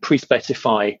you can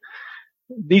pre-specify,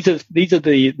 these are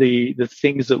the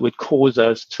things that would cause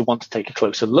us to want to take a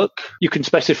closer look. You can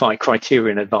specify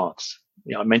criteria in advance.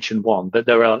 I mentioned one, but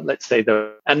there are,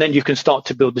 and then you can start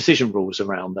to build decision rules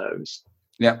around those.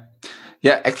 Yeah.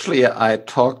 Actually, I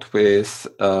talked with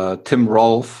Tim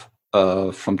Rolfe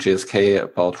from GSK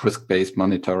about risk-based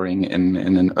monitoring in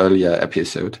an earlier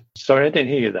episode. Sorry, I didn't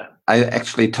hear you there. I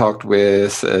actually talked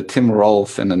with Tim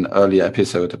Rolfe in an earlier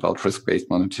episode about risk-based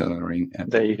monitoring.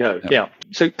 There you go. Yeah.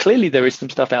 So clearly there is some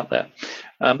stuff out there.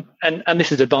 And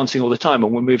this is advancing all the time,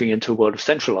 and we're moving into a world of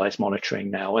centralized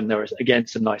monitoring now. And there is, again,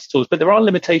 some nice tools, but there are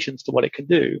limitations to what it can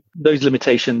do. Those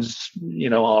limitations,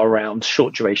 are around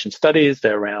short duration studies.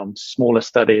 They're around smaller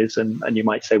studies. And you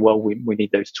might say, well, we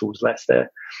need those tools less there.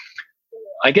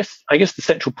 I guess the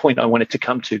central point I wanted to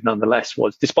come to nonetheless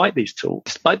was, despite these tools,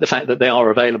 despite the fact that they are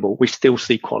available, we still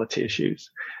see quality issues.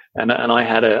 And I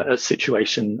had a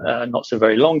situation not so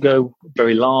very long ago,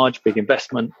 very large, big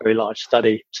investment, very large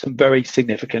study, some very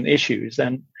significant issues.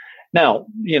 And now,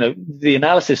 the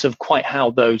analysis of quite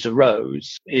how those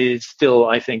arose is still,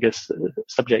 I think, a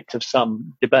subject of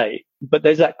some debate. But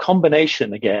there's that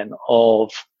combination again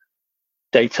of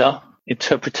data,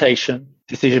 interpretation,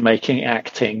 decision-making,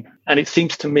 acting. And it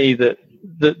seems to me that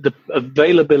the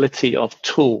availability of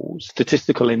tools,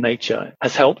 statistical in nature,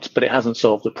 has helped, but it hasn't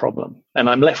solved the problem. And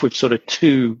I'm left with sort of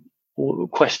two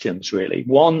questions, really.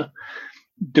 One,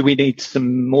 do we need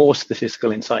some more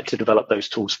statistical insight to develop those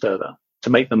tools further, to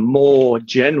make them more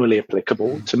generally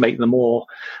applicable, to make them more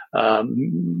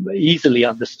easily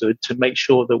understood, to make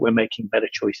sure that we're making better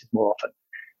choices more often?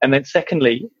 And then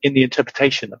secondly, in the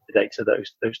interpretation of the data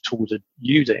those tools are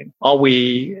using, are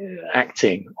we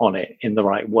acting on it in the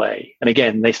right way? And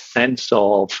again, this sense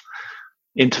of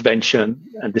intervention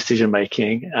and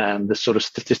decision-making and the sort of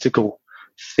statistical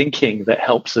thinking that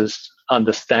helps us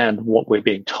understand what we're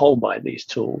being told by these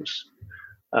tools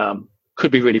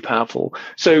could be really powerful.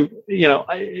 So,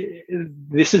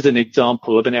 this is an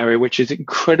example of an area which is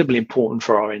incredibly important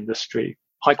for our industry.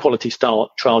 High quality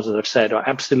trials, as I've said, are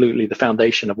absolutely the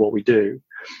foundation of what we do.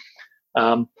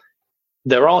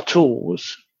 There are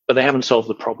tools, but they haven't solved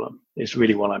the problem, is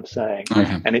really what I'm saying.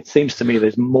 Okay. And it seems to me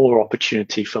there's more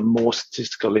opportunity for more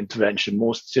statistical intervention,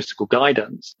 more statistical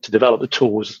guidance to develop the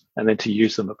tools and then to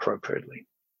use them appropriately.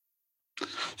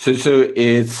 So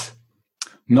it's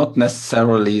not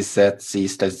necessarily that the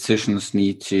statisticians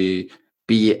need to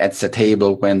be at the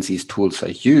table when these tools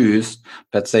are used,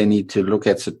 but they need to look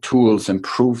at the tools,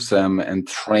 improve them, and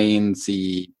train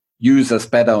the users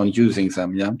better on using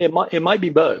them. Yeah, it might be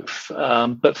both,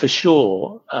 but for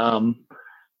sure,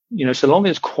 so long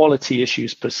as quality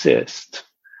issues persist,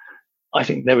 I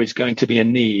think there is going to be a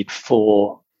need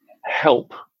for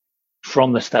help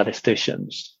from the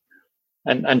statisticians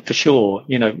And for sure,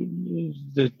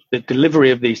 the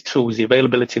delivery of these tools, the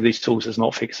availability of these tools does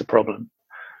not fix the problem.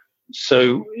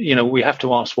 So, we have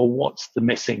to ask, well, what's the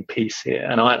missing piece here?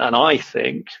 And I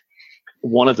think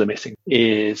one of the missing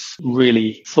is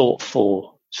really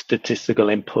thoughtful statistical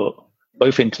input,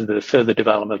 both into the further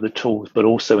development of the tools, but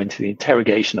also into the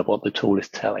interrogation of what the tool is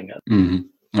telling us.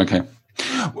 Mm-hmm. Okay.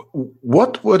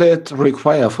 What would it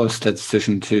require for a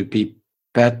statistician to be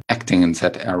better acting in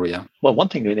that area? Well, one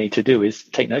thing we need to do is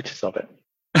take notice of it.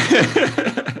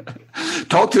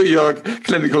 Talk to your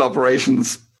clinical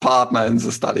operations partner in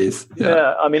the studies.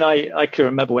 Yeah, I mean, I can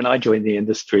remember when I joined the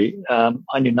industry,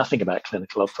 I knew nothing about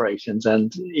clinical operations.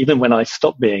 And even when I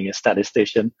stopped being a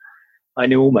statistician, I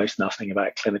knew almost nothing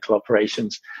about clinical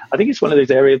operations. I think it's one of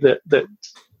those areas that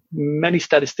many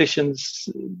statisticians,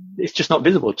 it's just not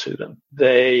visible to them.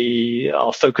 They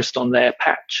are focused on their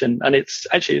patch. And it's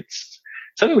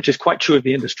something which is quite true of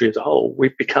the industry as a whole.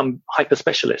 We've become hyper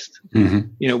specialist.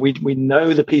 Mm-hmm. We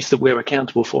know the piece that we're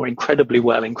accountable for incredibly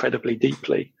well, incredibly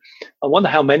deeply. I wonder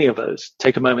how many of us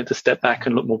take a moment to step back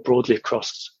and look more broadly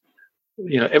across,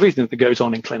 everything that goes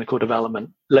on in clinical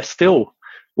development, less still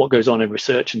what goes on in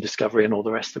research and discovery and all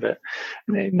the rest of it.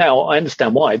 Now, I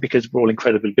understand why, because we're all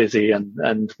incredibly busy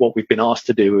and what we've been asked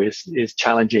to do is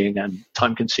challenging and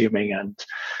time consuming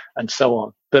and so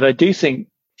on. But I do think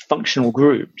functional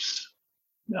groups,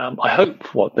 I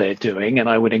hope what they're doing, and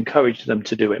I would encourage them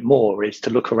to do it more, is to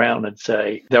look around and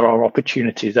say there are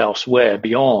opportunities elsewhere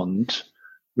beyond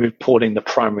reporting the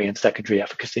primary and secondary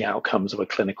efficacy outcomes of a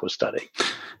clinical study.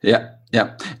 Yeah.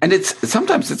 And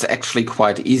sometimes it's actually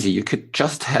quite easy. You could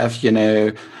just have,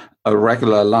 a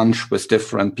regular lunch with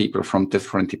different people from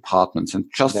different departments and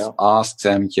just ask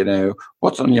them,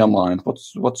 what's on your mind?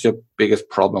 What's your biggest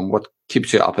problem? What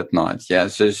keeps you up at night? Yeah.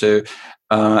 So,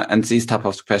 and these type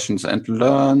of questions, and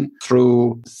learn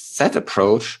through that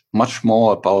approach much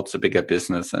more about the bigger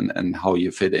business and how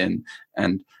you fit in.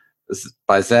 And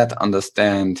by that,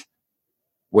 understand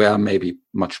where maybe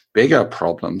much bigger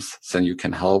problems than you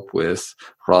can help with,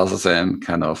 rather than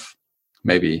kind of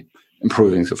maybe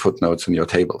improving the footnotes in your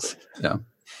tables. Yeah.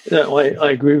 No,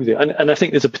 I agree with you. And I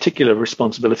think there's a particular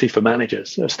responsibility for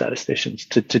managers, statisticians,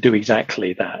 to do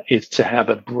exactly that, is to have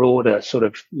a broader sort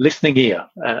of listening ear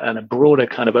and a broader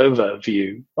kind of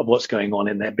overview of what's going on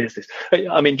in their business.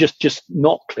 I mean, just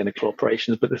not clinical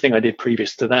operations, but the thing I did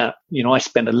previous to that, I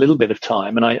spent a little bit of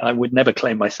time, and I would never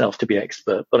claim myself to be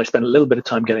expert, but I spent a little bit of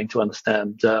time getting to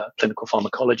understand clinical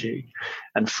pharmacology,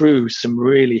 and through some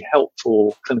really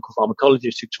helpful clinical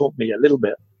pharmacologists who taught me a little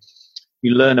bit,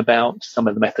 you learn about some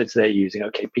of the methods they're using.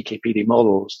 Okay, PKPD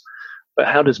models, but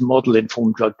how does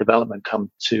model-informed drug development come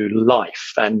to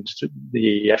life? And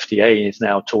the FDA is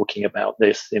now talking about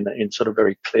this in sort of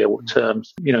very clear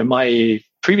terms. My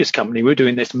previous company, we were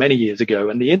doing this many years ago,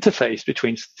 and the interface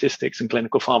between statistics and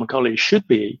clinical pharmacology should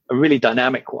be a really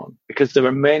dynamic one, because there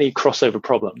are many crossover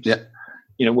problems. Yeah.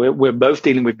 We're both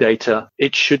dealing with data.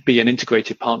 It should be an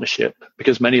integrated partnership,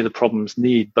 because many of the problems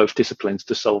need both disciplines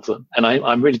to solve them. And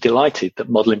I'm really delighted that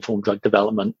model-informed drug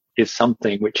development is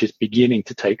something which is beginning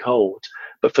to take hold.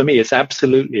 But for me, it's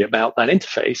absolutely about that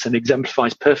interface, and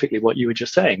exemplifies perfectly what you were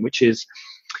just saying, which is,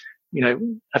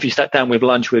 have you sat down with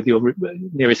lunch with your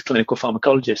nearest clinical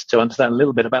pharmacologist to understand a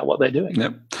little bit about what they're doing?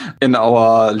 Yep. In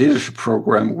our leadership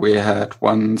program, we had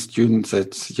one student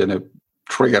that,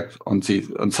 triggered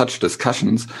on such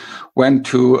discussions, went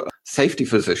to a safety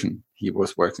physician he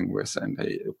was working with, and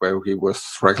where he was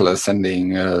regularly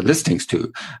sending listings to,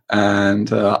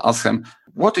 and asked him,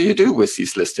 what do you do with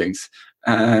these listings?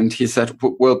 And he said,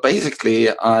 well,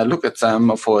 basically, I look at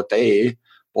them for a day,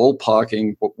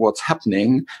 ballparking what's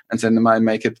happening, and then I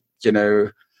make it,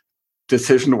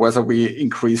 decision whether we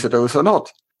increase a dose or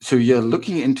not. So you're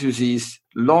looking into these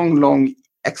long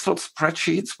Excel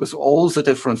spreadsheets with all the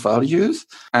different values.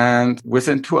 And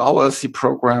within 2 hours, he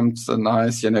programmed a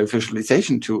nice,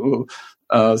 visualization tool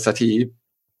that he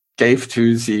gave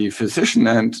to the physician.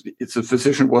 And the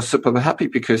physician was super happy,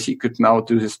 because he could now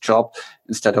do his job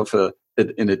instead of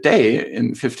in a day,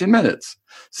 in 15 minutes.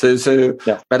 So,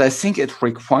 but I think it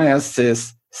requires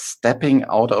this stepping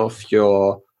out of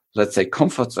your, let's say,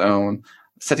 comfort zone,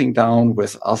 sitting down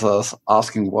with others,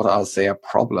 asking what are their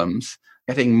problems,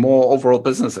 getting more overall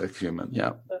business acumen.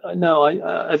 Yeah. No,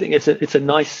 I think it's a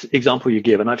nice example you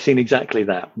give, and I've seen exactly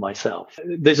that myself.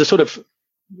 There's a sort of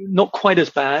not quite as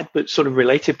bad, but sort of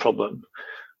related problem,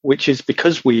 which is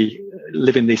because we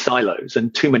live in these silos,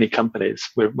 and too many companies,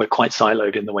 we're quite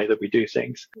siloed in the way that we do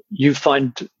things. You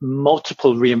find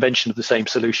multiple reinvention of the same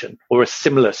solution or a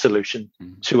similar solution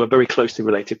to a very closely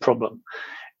related problem.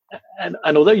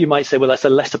 And although you might say, well, that's a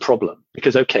lesser problem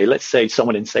because, okay, let's say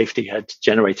someone in safety had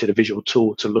generated a visual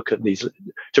tool to look at these,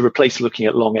 to replace looking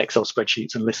at long Excel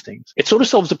spreadsheets and listings. It sort of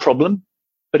solves a problem,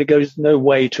 but it goes no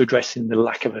way to addressing the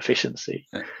lack of efficiency.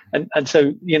 And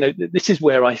so, this is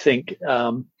where I think,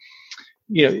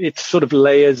 it's sort of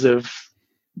layers of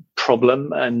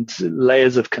problem and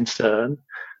layers of concern,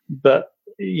 but,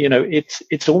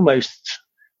 it's almost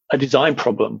a design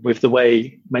problem with the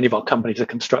way many of our companies are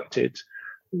constructed,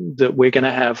 that we're going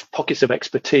to have pockets of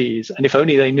expertise. And if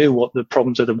only they knew what the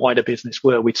problems of the wider business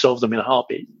were, we'd solve them in a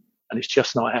heartbeat. And it's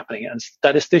just not happening. And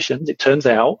statisticians, it turns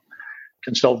out,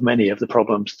 can solve many of the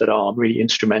problems that are really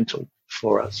instrumental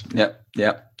for us.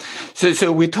 Yeah.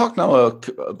 So we talked now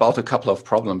about a couple of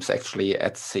problems actually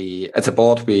at the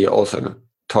board. We also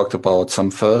talked about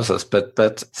some furthers, but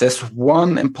there's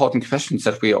one important question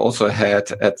that we also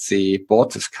had at the board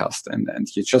discussed, and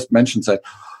you just mentioned that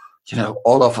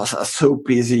all of us are so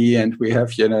busy and we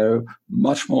have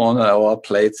much more on our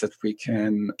plates that we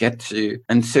can get to.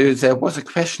 And so there was a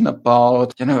question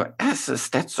about as a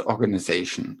stats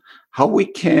organization, how we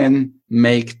can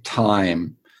make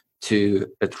time to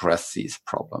address these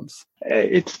problems.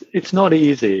 It's not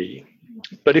easy.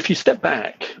 But if you step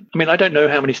back, I don't know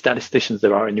how many statisticians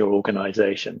there are in your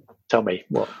organization. Tell me,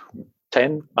 what,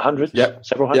 10, 100,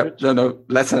 several hundred? No,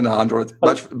 less than 100,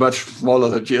 much smaller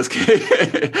than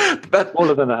GSK. But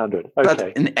smaller than 100, okay.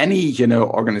 But in any,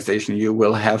 organization, you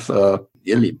will have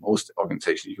nearly most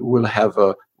organizations, you will have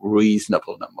a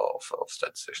reasonable number of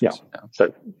statisticians.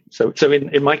 So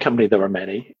in my company, there are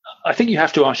many. I think you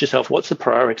have to ask yourself, what's the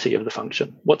priority of the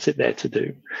function? What's it there to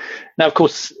do? Now, of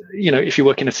course, if you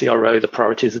work in a CRO, the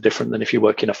priorities are different than if you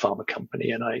work in a pharma company.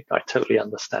 And I totally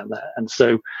understand that. And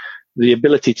so the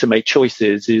ability to make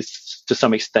choices is to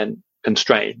some extent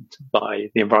constrained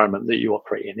by the environment that you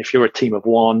operate in. If you're a team of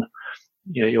one,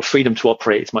 your freedom to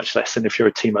operate is much less than if you're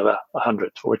a team of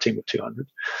 100 or a team of 200.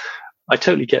 I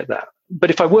totally get that. But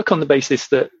if I work on the basis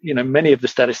that, many of the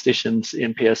statisticians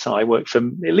in PSI work for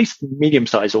at least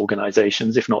medium-sized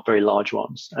organizations, if not very large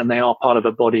ones, and they are part of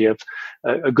a body of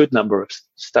a good number of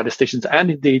statisticians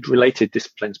and indeed related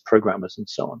disciplines, programmers and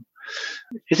so on,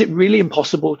 is it really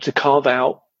impossible to carve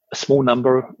out a small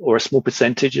number or a small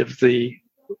percentage of the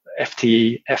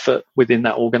FTE effort within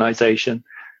that organization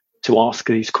to ask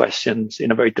these questions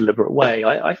in a very deliberate way?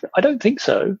 I don't think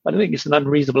so. I don't think it's an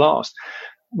unreasonable ask.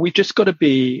 We've just got to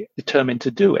be determined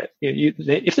to do it.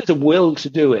 If there's a will to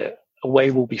do it, a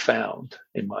way will be found,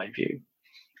 in my view.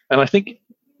 And I think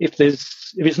if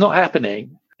it's not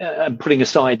happening, and putting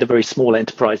aside the very small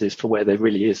enterprises for where there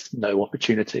really is no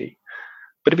opportunity,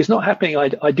 but if it's not happening,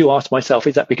 I do ask myself,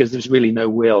 is that because there's really no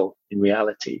will in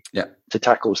reality to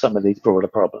tackle some of these broader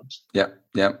problems? Yeah.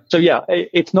 So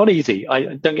it's not easy.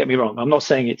 Don't get me wrong. I'm not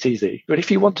saying it's easy, but if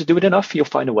you want to do it enough, you'll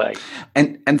find a way.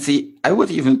 And see, I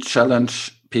would even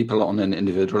challenge people on an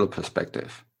individual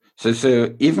perspective.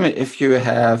 So even if you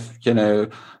have,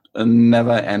 a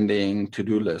never-ending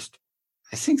to-do list,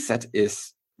 I think that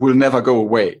will never go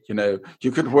away.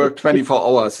 You could work 24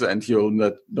 hours and you'll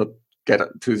not get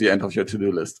to the end of your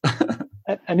to-do list.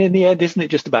 And in the end, isn't it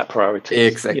just about priorities?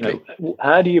 Exactly.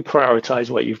 How do you prioritize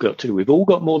what you've got to do? We've all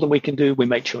got more than we can do. We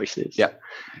make choices. Yeah.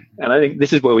 And I think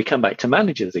this is where we come back to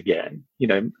managers again.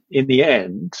 In the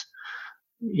end,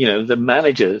 the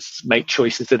managers make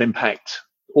choices that impact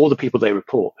all the people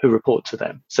who report to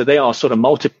them. So they are sort of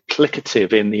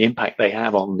multiplicative in the impact they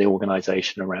have on the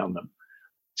organization around them.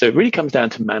 So it really comes down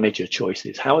to manager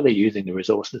choices. How are they using the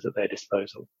resources at their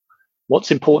disposal?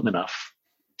 What's important enough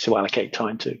to allocate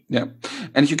time to? Yeah.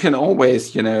 And you can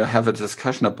always, have a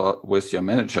discussion with your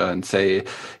manager and say,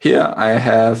 here, I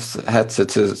have had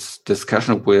this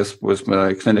discussion with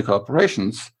my clinical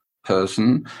operations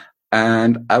person,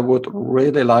 and I would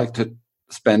really like to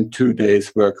spend 2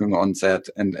 days working on that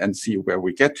and see where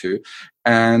we get to.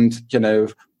 And,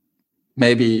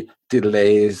 maybe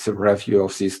delay the review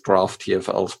of these draft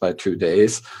TFLs by 2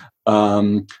 days.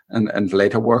 And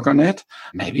later work on it.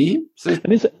 Maybe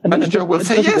the manager will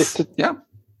say yes.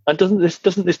 And doesn't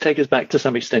this take us back to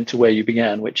some extent to where you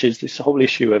began, which is this whole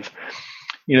issue of,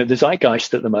 the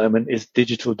zeitgeist at the moment is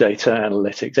digital data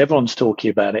analytics. Everyone's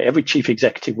talking about it. Every chief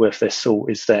executive worth their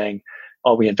salt is saying,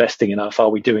 are we investing enough? Are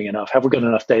we doing enough? Have we got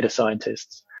enough data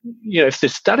scientists? If the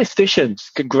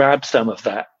statisticians can grab some of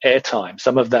that airtime,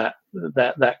 some of that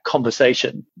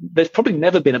conversation, there's probably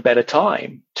never been a better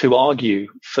time to argue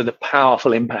for the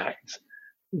powerful impact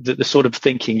that the sort of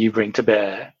thinking you bring to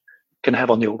bear can have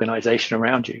on the organization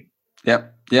around you.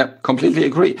 Yeah, completely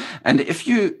agree. And if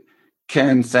you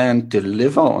can then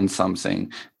deliver on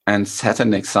something and set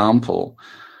an example,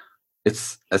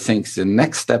 I think the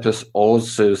next step is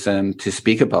also then to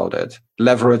speak about it.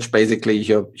 Leverage basically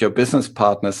your business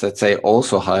partners that they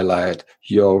also highlight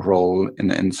your role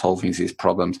in solving these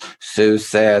problems, so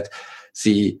that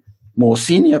the more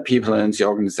senior people in the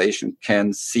organization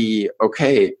can see,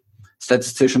 okay,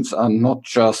 statisticians are not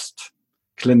just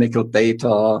clinical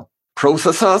data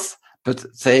processors, but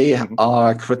they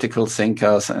are critical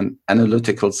thinkers and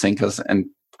analytical thinkers and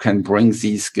can bring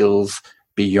these skills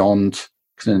beyond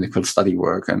clinical study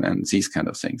work and these kind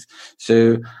of things.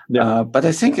 So, but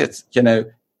I think it's,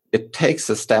 it takes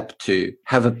a step to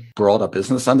have a broader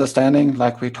business understanding,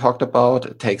 like we talked about.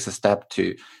 It takes a step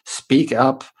to speak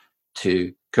up,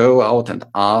 to go out and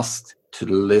ask, to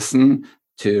listen,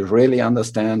 to really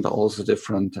understand all the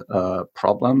different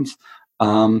problems,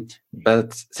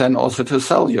 but then also to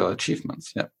sell your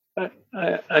achievements. Yeah.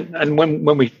 And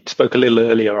when we spoke a little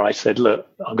earlier, I said, look,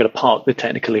 I'm going to park the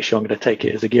technical issue. I'm going to take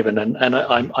it as a given. And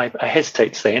I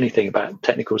hesitate to say anything about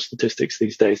technical statistics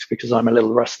these days because I'm a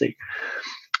little rusty.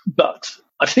 But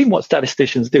I've seen what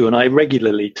statisticians do, and I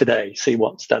regularly today see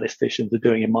what statisticians are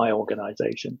doing in my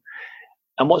organization.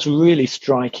 And what's really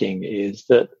striking is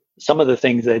that some of the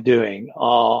things they're doing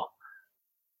are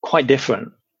quite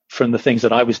different from the things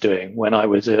that I was doing when I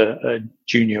was a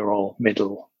junior or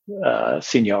middle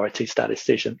seniority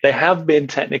statistician. There have been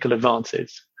technical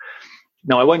advances.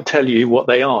 Now, I won't tell you what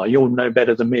they are. You'll know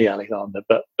better than me, Alexander,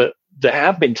 but there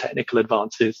have been technical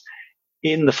advances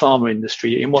in the pharma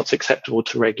industry in what's acceptable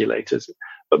to regulators.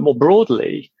 But more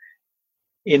broadly,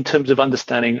 in terms of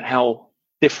understanding how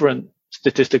different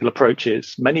statistical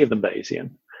approaches, many of them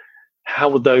Bayesian,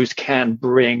 how those can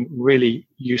bring really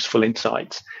useful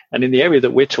insights. And in the area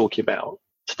that we're talking about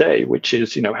today, which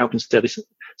is, how can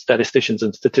statisticians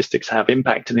and statistics have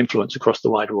impact and influence across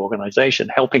the wider organization,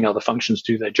 helping other functions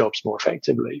do their jobs more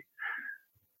effectively.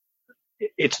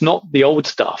 It's not the old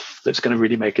stuff that's going to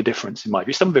really make a difference, in my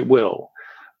view. Some of it will,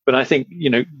 but I think,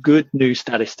 good new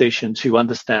statisticians who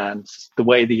understand the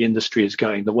way the industry is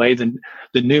going, the way the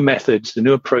new methods, the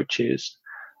new approaches,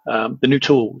 the new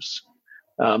tools,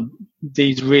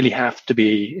 these really have to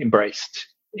be embraced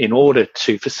in order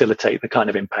to facilitate the kind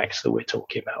of impacts that we're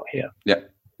talking about here.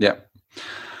 Yeah.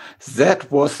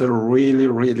 That was a really,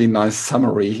 really nice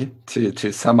summary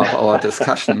to sum up our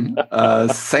discussion.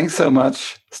 Thanks so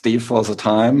much, Steve, for the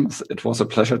time. It was a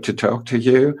pleasure to talk to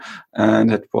you,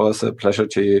 and it was a pleasure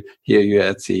to hear you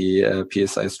at the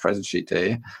PSI Strategy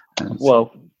Day.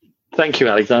 Well, thank you,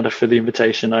 Alexander, for the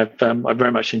invitation. I've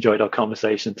very much enjoyed our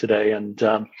conversation today, and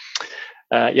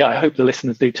I hope the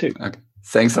listeners do too. Okay.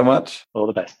 Thanks so much. All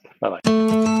the best. Bye-bye.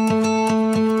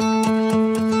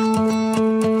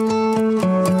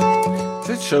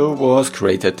 This show was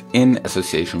created in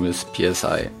association with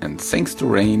PSI, and thanks to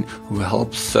Rain, who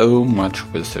helps so much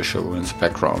with the show in the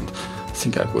background. I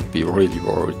think I would be really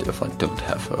worried if I don't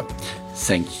have her.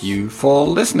 Thank you for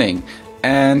listening,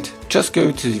 and just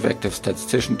go to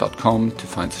theeffectivestatistician.com to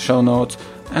find the show notes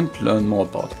and learn more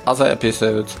about other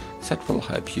episodes that will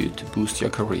help you to boost your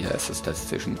career as a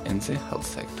statistician in the health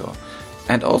sector.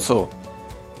 And also,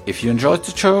 if you enjoyed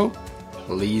the show,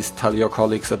 please tell your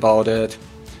colleagues about it.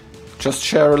 Just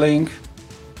share a link,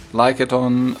 like it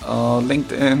on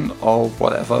LinkedIn or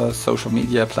whatever social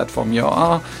media platform you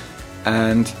are,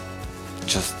 and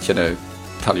just,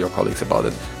 tell your colleagues about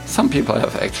it. Some people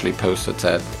have actually posted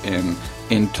that in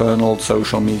internal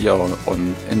social media or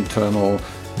on internal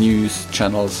news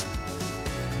channels.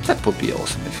 That would be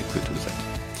awesome if you could do that.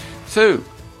 So,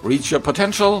 reach your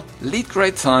potential, lead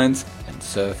great science, and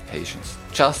serve patients.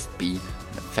 Just be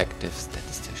an effective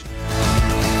statistician.